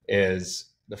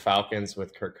 is the Falcons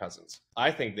with Kirk Cousins.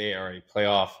 I think they are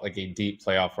a deep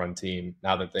playoff run team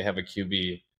now that they have a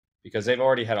QB, because they've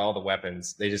already had all the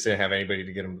weapons. They just didn't have anybody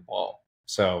to get them the ball.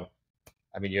 So,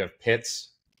 I mean, you have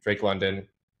Pitts, Drake London,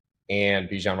 and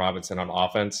Bijan Robinson on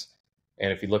offense.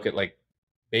 And if you look at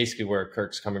basically where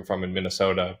Kirk's coming from in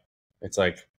Minnesota, it's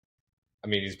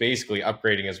he's basically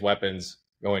upgrading his weapons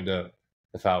going to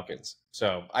the Falcons.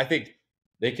 So I think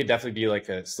they could definitely be like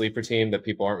a sleeper team that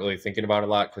people aren't really thinking about a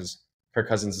lot, because Kirk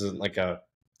Cousins isn't like a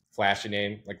flashy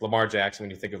name. Like Lamar Jackson, when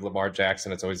you think of Lamar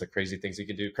Jackson, it's always the crazy things he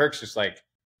could do. Kirk's just like,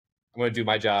 I'm going to do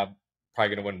my job,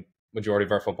 probably going to win majority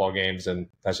of our football games, and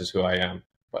that's just who I am.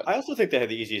 But I also think they have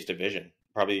the easiest division.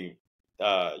 Probably,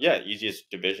 easiest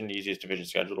division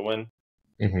schedule to win.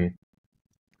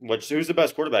 Mm-hmm. Who's the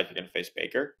best quarterback you're going to face?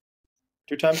 Baker?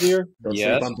 2 times a year? Don't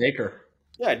sleep on Baker.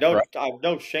 Yeah,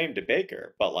 no shame to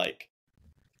Baker, but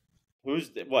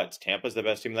Tampa's the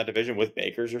best team in that division with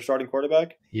Baker as your starting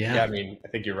quarterback? Yeah, I mean, I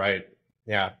think you're right.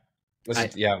 Yeah.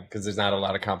 Because there's not a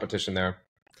lot of competition there.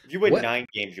 If you win 9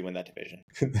 games, you win that division.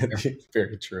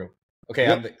 Very true. Okay,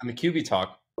 on the QB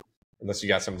talk, unless you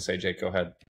got something to say, Jake, go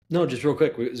ahead. No, just real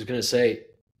quick. I was going to say,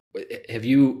 have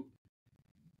you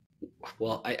 –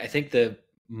 well, I think the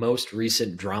most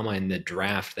recent drama in the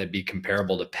draft that'd be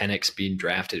comparable to Penix being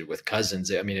drafted with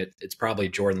Cousins, I mean, it's probably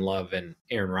Jordan Love and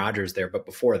Aaron Rodgers there. But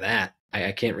before that,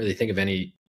 I can't really think of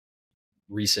any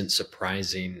recent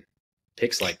surprising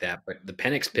picks like that. But the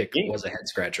Penix pick was a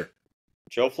head-scratcher.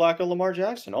 Joe Flacco, Lamar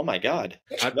Jackson. Oh, my God.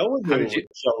 No one knew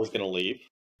Joe was going to leave.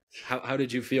 How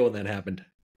did you feel when that happened?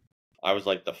 I was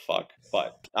like, the fuck?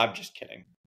 But I'm just kidding.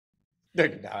 No,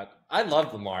 you're not. I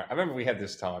love Lamar. I remember we had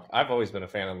this talk. I've always been a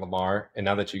fan of Lamar. And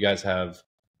now that you guys have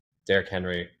Derrick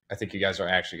Henry, I think you guys are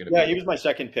actually going to be. Yeah, he was my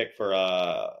second pick for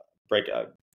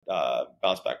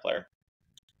bounce back player.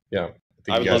 Yeah.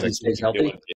 I would love to see him do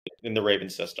it in the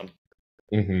Ravens system.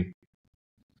 Mm-hmm.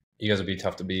 You guys would be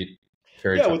tough to beat.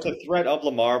 With the threat of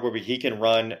Lamar, where he can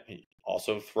run,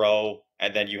 also throw,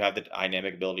 and then you have the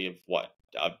dynamic ability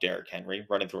of Derrick Henry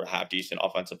running through a half-decent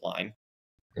offensive line.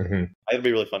 Mm-hmm. I think it'd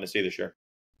be really fun to see this year.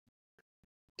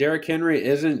 Derrick Henry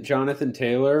isn't Jonathan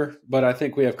Taylor, but I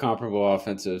think we have comparable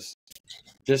offenses.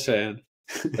 Just saying.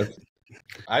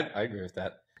 I agree with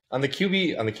that. On the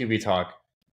QB talk,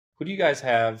 who do you guys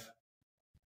have?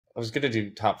 I was going to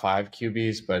do top 5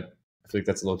 QBs, but I feel like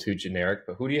that's a little too generic.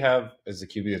 But who do you have as the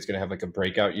QB that's going to have like a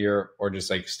breakout year, or just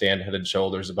like stand head and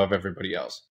shoulders above everybody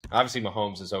else? Obviously,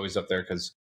 Mahomes is always up there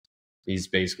because he's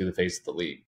basically the face of the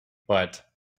league. But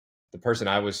the person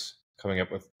I was coming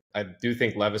up with, I do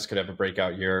think Levis could have a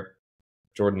breakout year,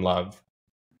 Jordan Love.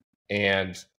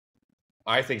 And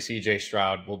I think CJ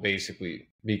Stroud will basically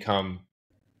become,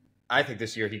 I think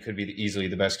this year he could be easily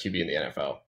the best QB in the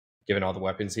NFL, given all the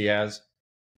weapons he has.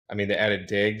 I mean, they added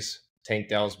Diggs, Tank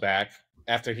Dell's back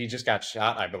after he just got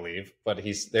shot, I believe, but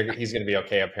he's going to be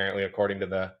okay, apparently, according to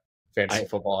the fantasy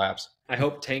football apps. I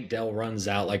hope Tank Dell runs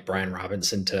out like Brian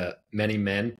Robinson to many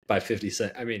men by 50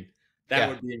 cents. I mean, that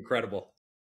would be incredible.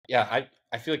 Yeah,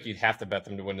 I feel like you'd have to bet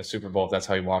them to win the Super Bowl if that's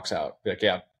how he walks out. Be like,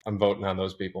 yeah, I'm voting on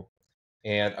those people.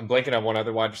 And I'm blanking on one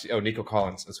other wide receiver. Oh, Nico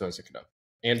Collins. That's what I was thinking of.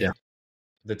 And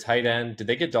the tight end, did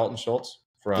they get Dalton Schultz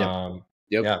from?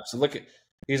 Yep. Yeah. So look,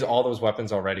 he's all those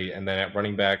weapons already. And then at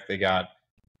running back, they got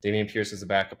Damian Pierce as the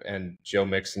backup and Joe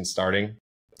Mixon starting.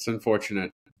 It's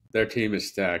unfortunate. Their team is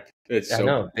stacked. It's I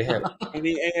know. They have and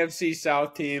the AFC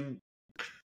South team.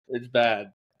 It's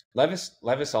bad.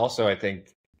 Levis also, I think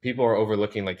people are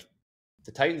overlooking. Like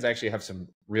the Titans actually have some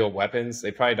real weapons.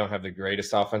 They probably don't have the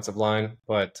greatest offensive line,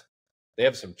 but they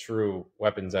have some true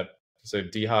weapons. So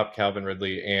D-Hop, Calvin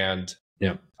Ridley, and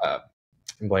I'm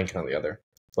blanking on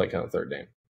the third name.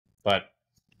 But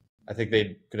I think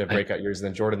they could have breakout years. And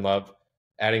then Jordan Love,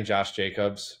 adding Josh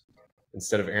Jacobs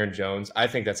instead of Aaron Jones. I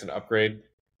think that's an upgrade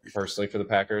personally for the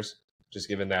Packers, just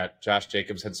given that Josh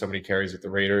Jacobs had so many carries with the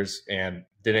Raiders and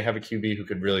didn't have a QB who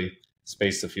could really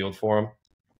space the field for him.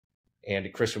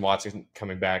 And Christian Watson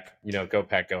coming back, go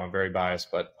Pack go. I'm very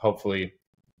biased, but hopefully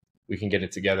we can get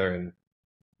it together. And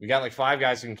we got like 5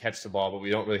 guys who can catch the ball, but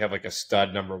we don't really have like a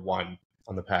stud number 1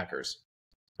 on the Packers.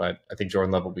 But I think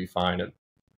Jordan Love will be fine. And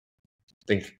I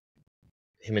think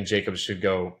him and Jacobs should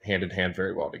go hand in hand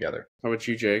very well together. How about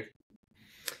you, Jake?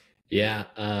 Yeah.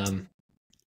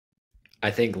 I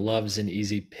think Love's an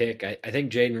easy pick. I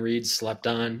think Jaden Reed slept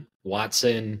on.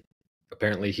 Watson,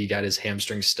 apparently he got his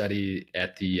hamstring study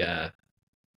at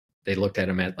they looked at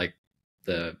him at like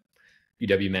the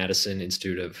UW-Madison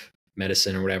Institute of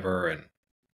Medicine or whatever, and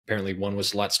apparently one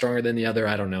was a lot stronger than the other.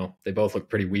 I don't know. They both look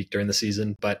pretty weak during the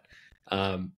season, but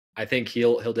I think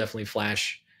he'll definitely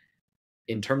flash.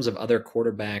 In terms of other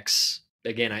quarterbacks,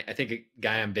 again, I think a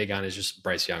guy I'm big on is just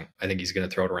Bryce Young. I think he's going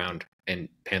to throw it around, and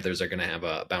Panthers are going to have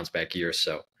a bounce back year.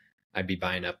 So I'd be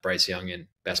buying up Bryce Young in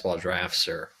basketball drafts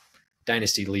or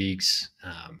dynasty leagues.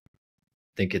 I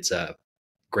think it's a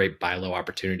great buy low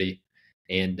opportunity.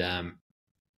 And I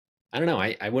don't know.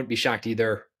 I wouldn't be shocked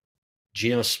either.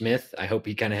 Geno Smith, I hope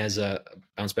he kind of has a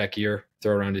bounce back year,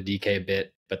 throw around to DK a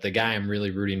bit. But the guy I'm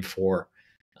really rooting for,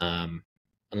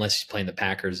 unless he's playing the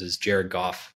Packers, is Jared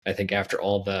Goff. I think after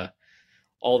all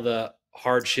the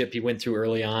hardship he went through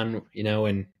early on,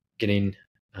 and getting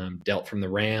dealt from the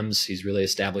Rams, he's really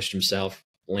established himself,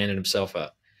 landed himself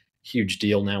a huge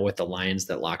deal now with the Lions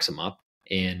that locks him up.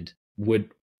 And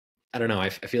I don't know, I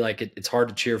feel like it's hard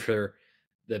to cheer for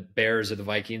the Bears or the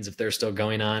Vikings if they're still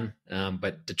going on.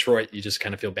 But Detroit, you just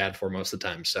kind of feel bad for most of the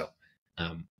time. So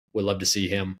would love to see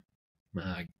him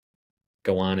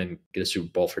go on and get a Super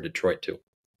Bowl for Detroit too.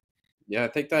 Yeah, I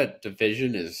think that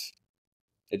division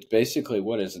it's basically,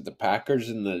 what is it, the Packers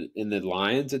and the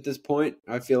Lions at this point.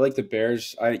 I feel like the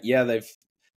Bears, they've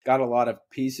got a lot of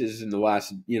pieces in the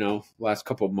last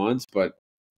couple of months, but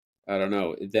I don't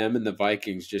know. Them and the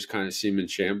Vikings just kind of seem in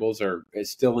shambles, or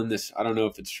it's still in this. I don't know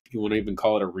if you want to even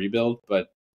call it a rebuild,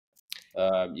 but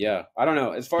I don't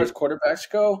know. As far as quarterbacks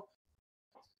go,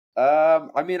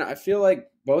 I feel like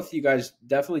both of you guys,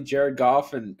 definitely Jared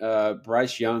Goff and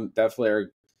Bryce Young, definitely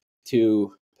are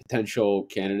two potential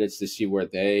candidates to see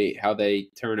how they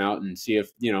turn out and see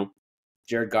if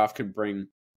Jared Goff can bring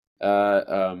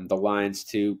the Lions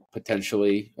to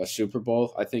potentially a Super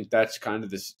Bowl. I think that's kind of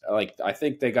this. I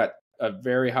think they got a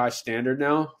very high standard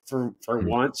now for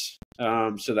once.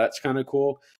 So that's kind of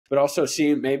cool. But also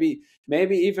seeing maybe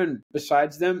even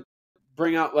besides them,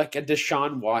 bring out like a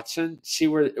Deshaun Watson, see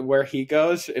where he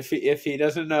goes if he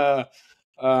doesn't not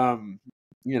the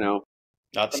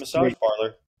massage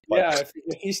parlor. But. Yeah, if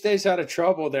he stays out of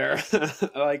trouble there,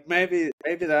 like maybe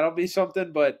that'll be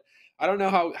something. But I don't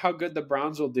know how good the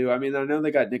Browns will do. I mean, I know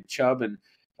they got Nick Chubb and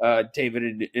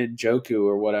David Njoku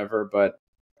or whatever, but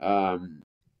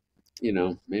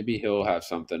maybe he'll have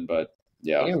something. But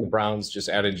yeah, and the Browns just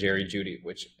added Jerry Jeudy,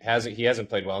 which he hasn't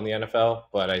played well in the NFL,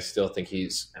 but I still think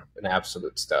he's an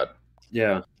absolute stud.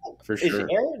 Yeah, for sure. Is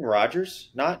Aaron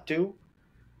Rodgers not due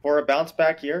for a bounce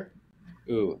back year?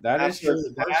 Ooh, that is true.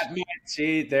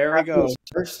 See, there we go.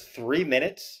 First 3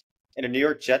 minutes in a New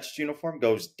York Jets uniform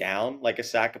goes down like a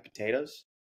sack of potatoes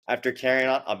after carrying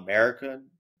out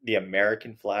the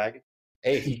American flag.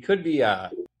 Hey, he could be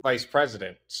vice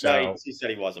president. So no, he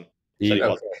said he wasn't. He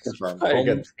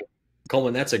wasn't.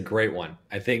 Coleman, that's a great one.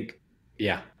 I think,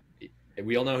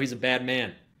 we all know he's a bad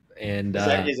man. And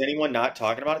is anyone not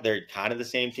talking about it? They're kind of the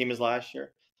same team as last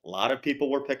year. A lot of people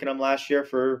were picking them last year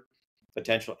for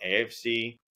potential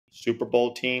AFC Super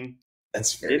Bowl team.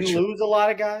 That's very Didn't true. lose a lot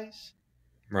of guys.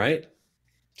 Right.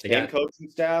 Same coaching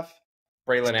staff.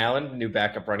 Braylon Allen, new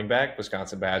backup running back,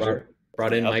 Wisconsin Badger.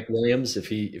 Brought in Yep. Mike Williams. If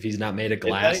he's not made of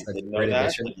glass, that's a Didn't know great that.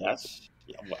 addition. Yes.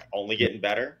 Yeah, only getting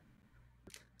better.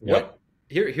 What?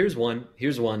 Here's one.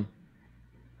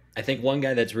 I think one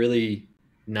guy that's really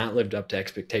not lived up to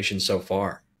expectations so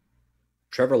far.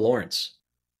 Trevor Lawrence.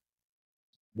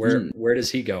 Where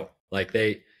does he go? Like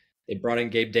they brought in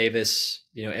Gabe Davis.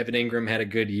 Evan Ingram had a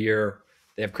good year.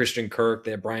 They have Christian Kirk.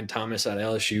 They have Brian Thomas at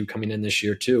LSU coming in this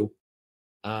year too.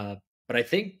 But I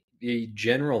think the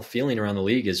general feeling around the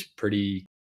league is pretty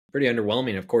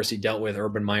underwhelming. Of course, he dealt with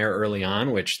Urban Meyer early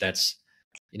on, which that's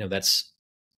you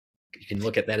can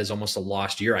look at that as almost a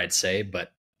lost year, I'd say.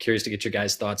 But curious to get your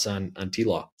guys' thoughts on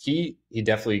T-Law. He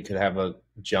definitely could have a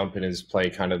jump in his play,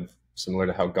 kind of similar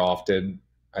to how Goff did,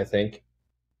 I think.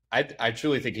 I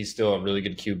truly think he's still a really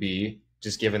good QB,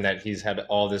 just given that he's had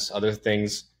all this other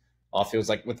things off. Feels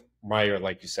like with Meyer,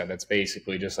 like you said, that's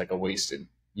basically just like a wasted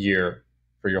year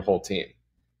for your whole team.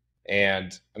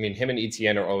 And I mean, him and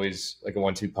ETN are always like a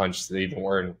 1-2 punch. They even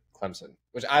were in Clemson,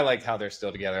 which I like how they're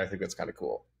still together. I think that's kind of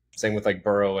cool. Same with like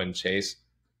Burrow and Chase.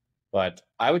 But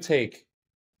I think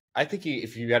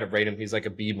if you got to rate him, he's like a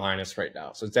B- right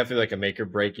now. So it's definitely like a make or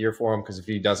break year for him, because if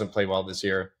he doesn't play well this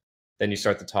year, then you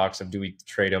start the talks of, do we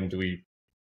trade him? Do we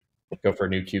go for a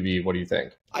new QB? What do you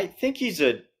think? I think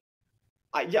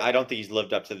I don't think he's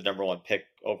lived up to the number one pick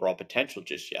overall potential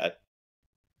just yet.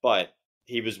 But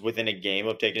he was within a game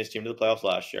of taking his team to the playoffs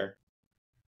last year.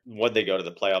 Would they go to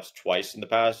the playoffs twice in the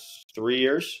past 3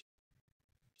 years?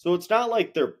 So it's not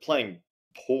like they're playing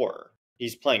poor.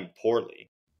 He's playing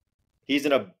poorly. He's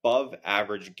an above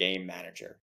average game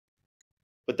manager.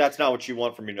 But that's not what you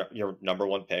want from your number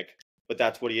one pick. But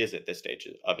that's what he is at this stage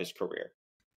of his career.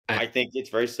 I think it's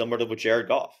very similar to with Jared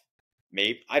Goff.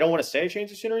 Maybe I don't want to say a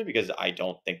change of scenery because I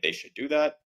don't think they should do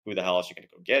that. Who the hell else are you going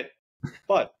to go get?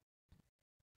 But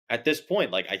at this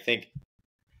point, like, I think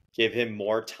give him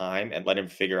more time and let him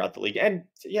figure out the league. And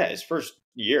yeah, his first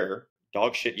year,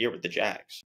 dog shit year with the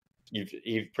Jags.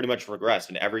 You've pretty much regressed,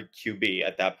 and every QB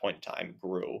at that point in time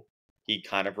grew. He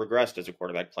kind of regressed as a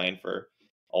quarterback playing for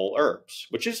all herbs,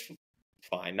 which is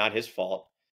fine, not his fault.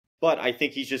 But I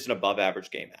think he's just an above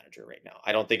average game manager right now.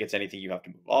 I don't think it's anything you have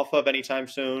to move off of anytime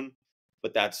soon,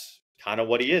 but that's kind of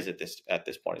what he is at this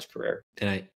point in his career.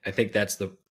 And I think that's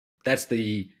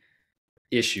the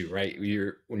issue, right?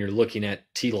 When you're looking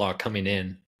at T-Law coming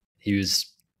in, he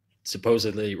was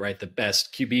supposedly the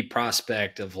best QB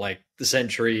prospect of like the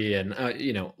century, and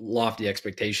lofty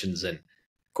expectations. And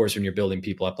of course, when you're building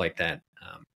people up like that,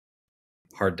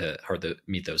 hard to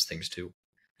meet those things too.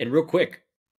 And real quick,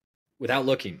 without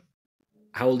looking,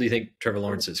 how old do you think Trevor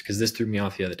Lawrence is? Because this threw me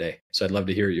off the other day. So I'd love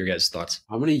to hear your guys' thoughts.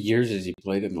 How many years has he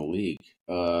played in the league?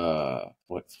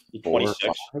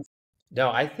 26? No,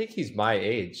 I think he's my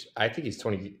age. I think he's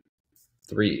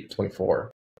 23,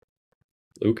 24.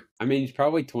 Luke? I mean, he's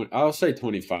probably 20. I'll say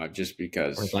 25 just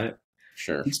because. 25?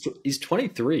 Sure. He's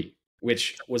 23,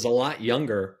 which was a lot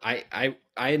younger. I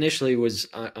initially was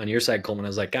on your side, Coleman. I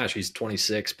was like, gosh, he's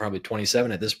 26, probably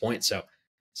 27 at this point. So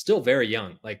still very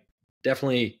young. Like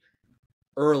definitely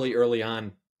early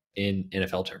on in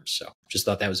NFL terms. So just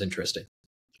thought that was interesting.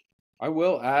 I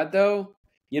will add though,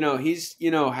 he's,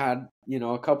 had,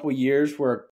 a couple years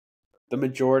where the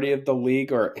majority of the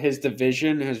league or his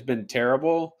division has been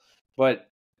terrible, but,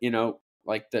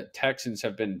 like the Texans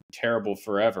have been terrible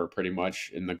forever pretty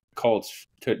much, and the Colts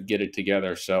couldn't get it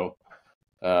together. So,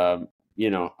 I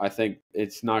think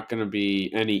it's not going to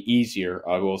be any easier,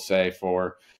 I will say,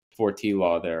 for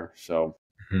T-Law there. So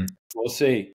We'll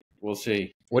see.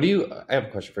 I have a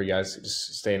question for you guys,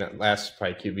 just staying at last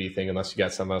probably QB thing, unless you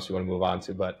got something else you want to move on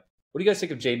to, but what do you guys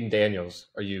think of Jaden Daniels?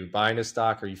 Are you buying his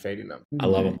stock or are you fading him? I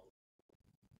love him.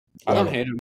 I don't hate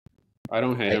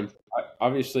him.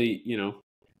 Obviously,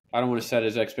 I don't want to set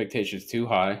his expectations too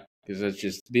high because that's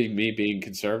just me being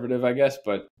conservative, I guess.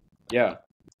 But yeah,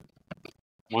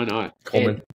 why not?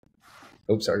 Coleman.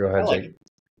 Oops, sorry. Go ahead, Jake.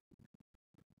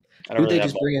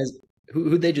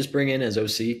 Who'd they just bring in as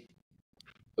OC?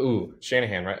 Ooh,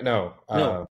 Shanahan, right? No,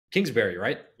 Kingsbury,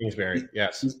 right? Kingsbury,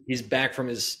 yes. He's back from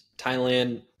his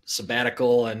Thailand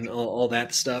sabbatical and all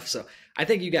that stuff. So I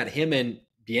think you got him and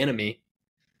Bieniemy.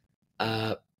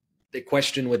 The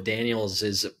question with Daniels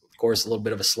is, of course, a little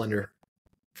bit of a slender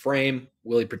frame.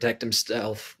 Will he protect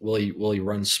himself? Will he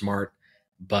run smart?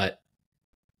 But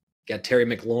got Terry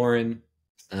McLaurin.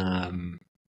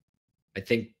 I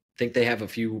think they have a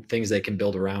few things they can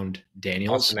build around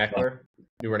Daniels. Austin Eckler,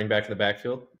 new running back in the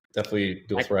backfield. Definitely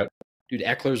dual threat. Dude,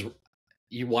 Eckler's,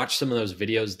 you watch some of those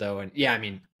videos though, and yeah, I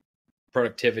mean,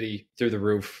 productivity through the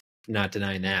roof, not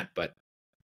denying that, but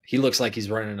he looks like he's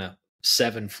running a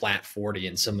 7 flat 40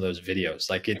 in some of those videos.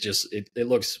 Like it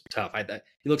looks tough.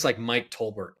 He looks like Mike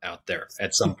Tolbert out there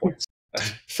at some points.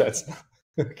 That's not,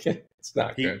 okay. It's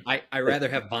not good. I rather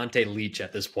have Vontae Leach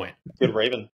at this point. Good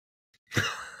Raven.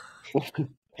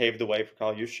 Paved the way for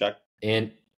Kyle Juszczyk.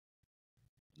 And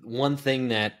one thing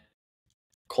that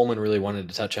Coleman really wanted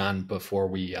to touch on before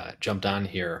we jumped on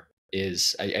here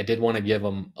is I did want to give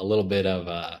him a little bit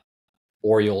of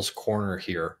Orioles corner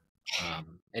here,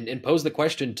 and pose the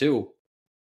question too: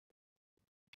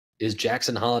 is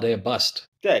Jackson Holiday a bust?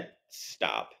 Dead.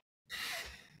 Stop.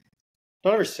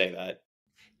 Don't ever say that.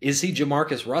 Is he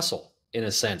Jamarcus Russell in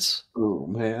a sense? Oh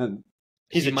man,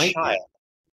 He's He a might be. child.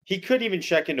 He couldn't even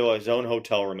check into his own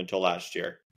hotel room until last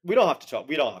year. We don't have to talk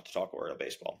Oriole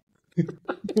baseball. As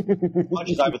much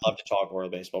as I would love to talk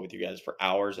Oriole baseball with you guys for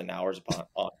hours and hours upon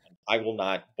end, I will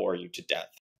not bore you to death.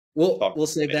 We'll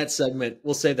save that segment.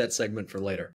 We'll save that segment for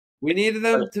later. we need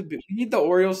we need the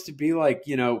Orioles to be like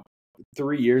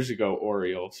 3 years ago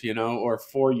Orioles, or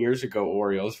 4 years ago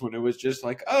Orioles, when it was just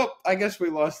like, oh, I guess we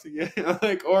lost again.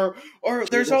 Like, or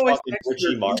there's always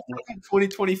Richie Martin.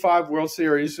 2025 World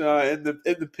Series in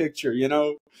the picture,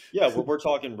 Yeah, we're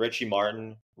talking Richie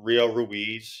Martin, Rio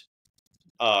Ruiz,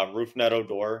 Rougned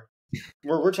Odor.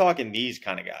 We're talking these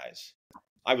kind of guys.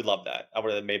 I would love that. I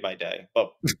would have made my day.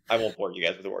 But I won't bore you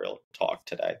guys with Oriole talk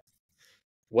today.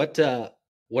 What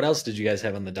else did you guys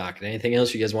have on the docket? Anything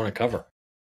else you guys want to cover?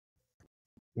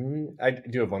 I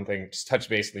do have one thing. Just touch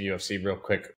base in the UFC real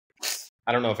quick.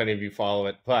 I don't know if any of you follow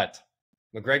it, but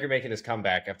McGregor making his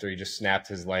comeback after he just snapped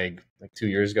his leg like 2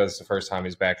 years ago. This is the first time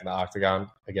he's back in the octagon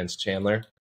against Chandler.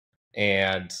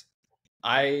 And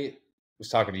I was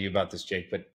talking to you about this,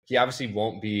 Jake, but he obviously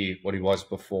won't be what he was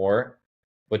before.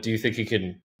 But do you think he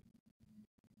can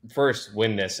first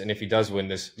win this? And if he does win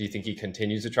this, do you think he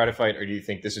continues to try to fight? Or do you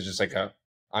think this is just like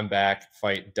I'm back,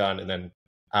 fight, done, and then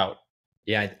out?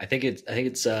 Yeah, I think it's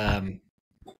I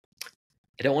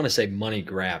don't want to say money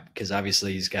grab, because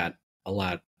obviously he's got a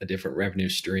lot of different revenue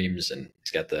streams and he's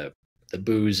got the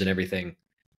booze and everything.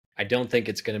 I don't think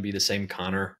it's going to be the same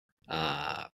Conor.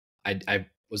 I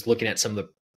was looking at some of the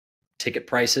ticket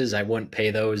prices. I wouldn't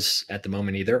pay those at the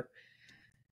moment either.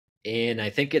 And I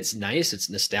think it's nice.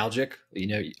 It's nostalgic.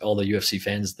 All the UFC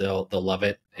fans, they'll love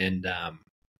it. And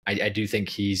I do think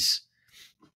he's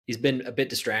been a bit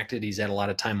distracted. He's had a lot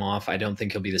of time off. I don't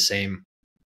think he'll be the same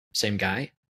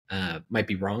guy. Might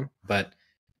be wrong, but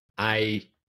I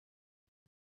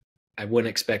wouldn't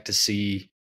expect to see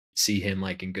him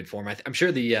like in good form. I'm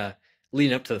sure the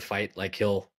leading up to the fight, like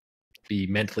he'll be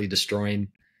mentally destroying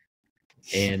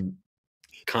and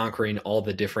conquering all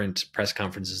the different press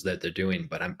conferences that they're doing,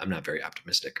 but I'm not very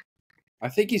optimistic. I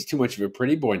think he's too much of a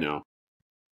pretty boy now.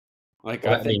 Like,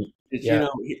 Well, I think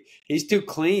he's too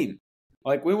clean.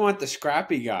 Like, we want the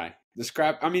scrappy guy.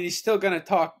 I mean, he's still gonna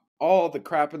talk all the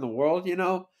crap in the world,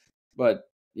 But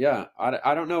yeah,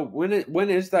 I don't know when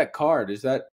is that card? Is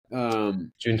that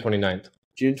June 29th.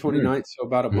 June 29th, so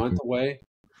about a month away.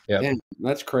 Yeah, Damn,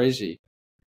 that's crazy.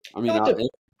 I mean,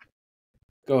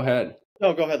 go ahead.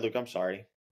 No, go ahead, Luke. I'm sorry.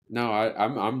 No,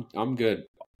 I'm good.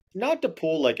 Not to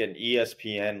pull like an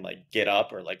ESPN like get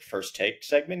up or like first take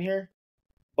segment here,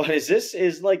 but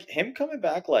is like him coming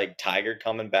back like Tiger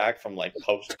coming back from like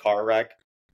post car wreck,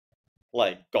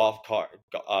 like golf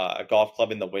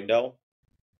club in the window?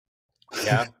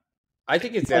 Yeah. I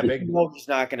think it's that big. No, he's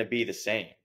not going to be the same,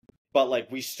 but like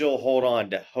we still hold on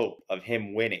to hope of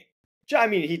him winning. I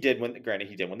mean, he did win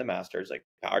the Masters. Like,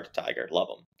 power to Tiger, love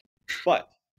him, but.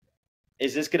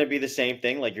 Is this going to be the same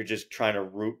thing? Like, you're just trying to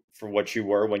root for what you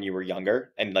were when you were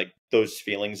younger and like those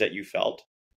feelings that you felt,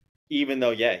 even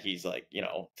though, yeah, he's like,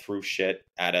 threw shit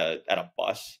at a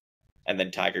bus and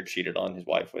then Tiger cheated on his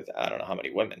wife with, I don't know how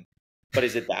many women, but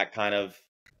is it that kind of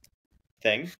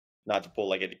thing? Not to pull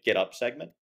like a get up segment.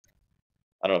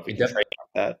 I don't know if we can trade off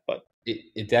that, but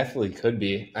it definitely could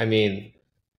be. I mean,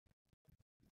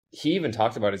 he even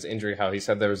talked about his injury, how he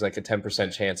said there was like a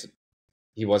 10% chance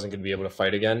he wasn't going to be able to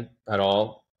fight again at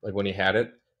all, like when he had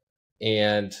it.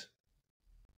 And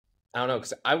I don't know,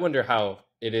 because I wonder how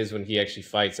it is when he actually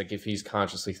fights, like if he's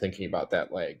consciously thinking about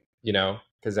that leg,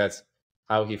 because that's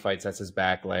how he fights. That's his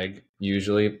back leg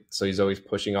usually. So he's always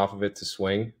pushing off of it to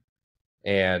swing.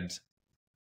 And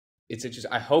it's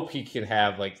interesting. I hope he can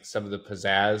have like some of the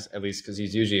pizzazz, at least because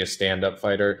he's usually a stand-up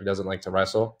fighter. He doesn't like to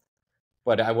wrestle.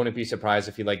 But I wouldn't be surprised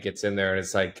if he like gets in there and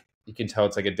it's like, you can tell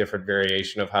it's like a different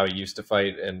variation of how he used to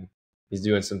fight and he's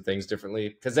doing some things differently,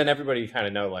 because then everybody kind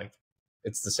of know like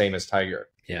it's the same as Tiger.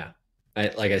 Yeah.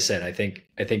 Like I said, I think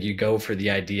you go for the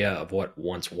idea of what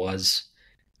once was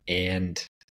and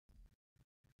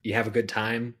you have a good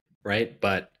time, right?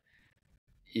 But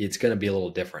it's going to be a little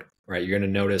different, right? You're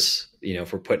going to notice,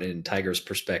 if we're putting it in Tiger's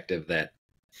perspective, that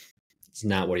it's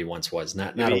not what he once was.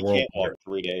 Not a Maybe he world can't walk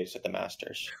 3 days at the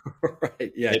Masters.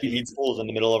 right? Yeah, Maybe he pulls in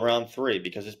the middle of round 3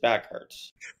 because his back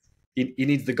hurts. He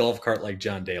needs the golf cart like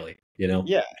John Daly,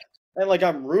 Yeah, and like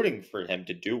I'm rooting for him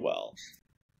to do well,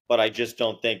 but I just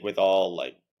don't think with all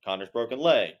like Conor's broken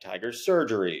leg, Tiger's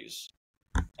surgeries,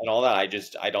 and all that,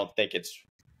 I don't think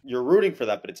you're rooting for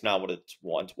that, but it's not what it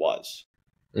once was.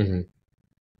 Mm-hmm.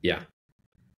 Yeah,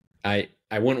 I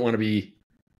wouldn't want to be.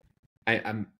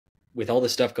 I'm with all the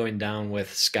stuff going down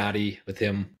with Scotty, with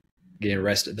him getting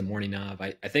arrested the morning of.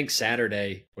 I think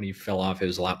Saturday when he fell off, it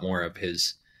was a lot more of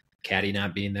his caddy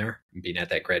not being there and being at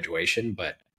that graduation.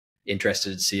 But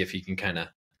interested to see if he can kind of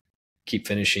keep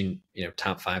finishing,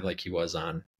 top 5 like he was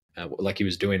like he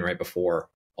was doing right before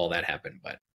all that happened.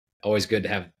 But always good to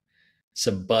have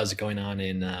some buzz going on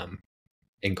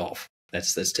in golf.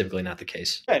 That's typically not the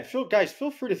case. Yeah, and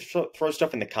feel free to throw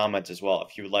stuff in the comments as well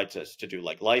if you would like us to do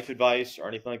like life advice or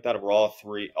anything like that. We're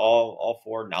all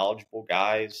 4 knowledgeable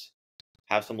guys,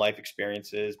 have some life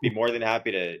experiences. Be more than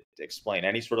happy to explain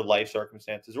any sort of life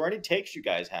circumstances or any takes you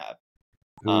guys have.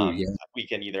 Yeah. That we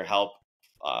can either help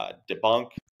debunk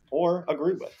or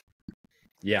agree with.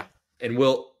 Yeah, and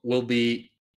we'll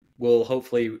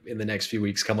hopefully in the next few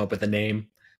weeks come up with a name.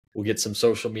 We'll get some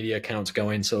social media accounts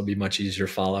going, so it'll be much easier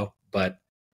to follow. But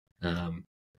I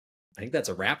think that's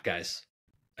a wrap, guys.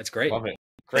 That's great. Love it.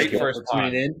 Great first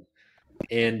tuning in,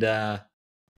 and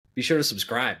be sure to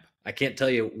subscribe. I can't tell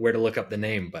you where to look up the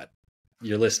name, but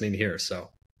you're listening here, so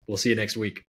we'll see you next week.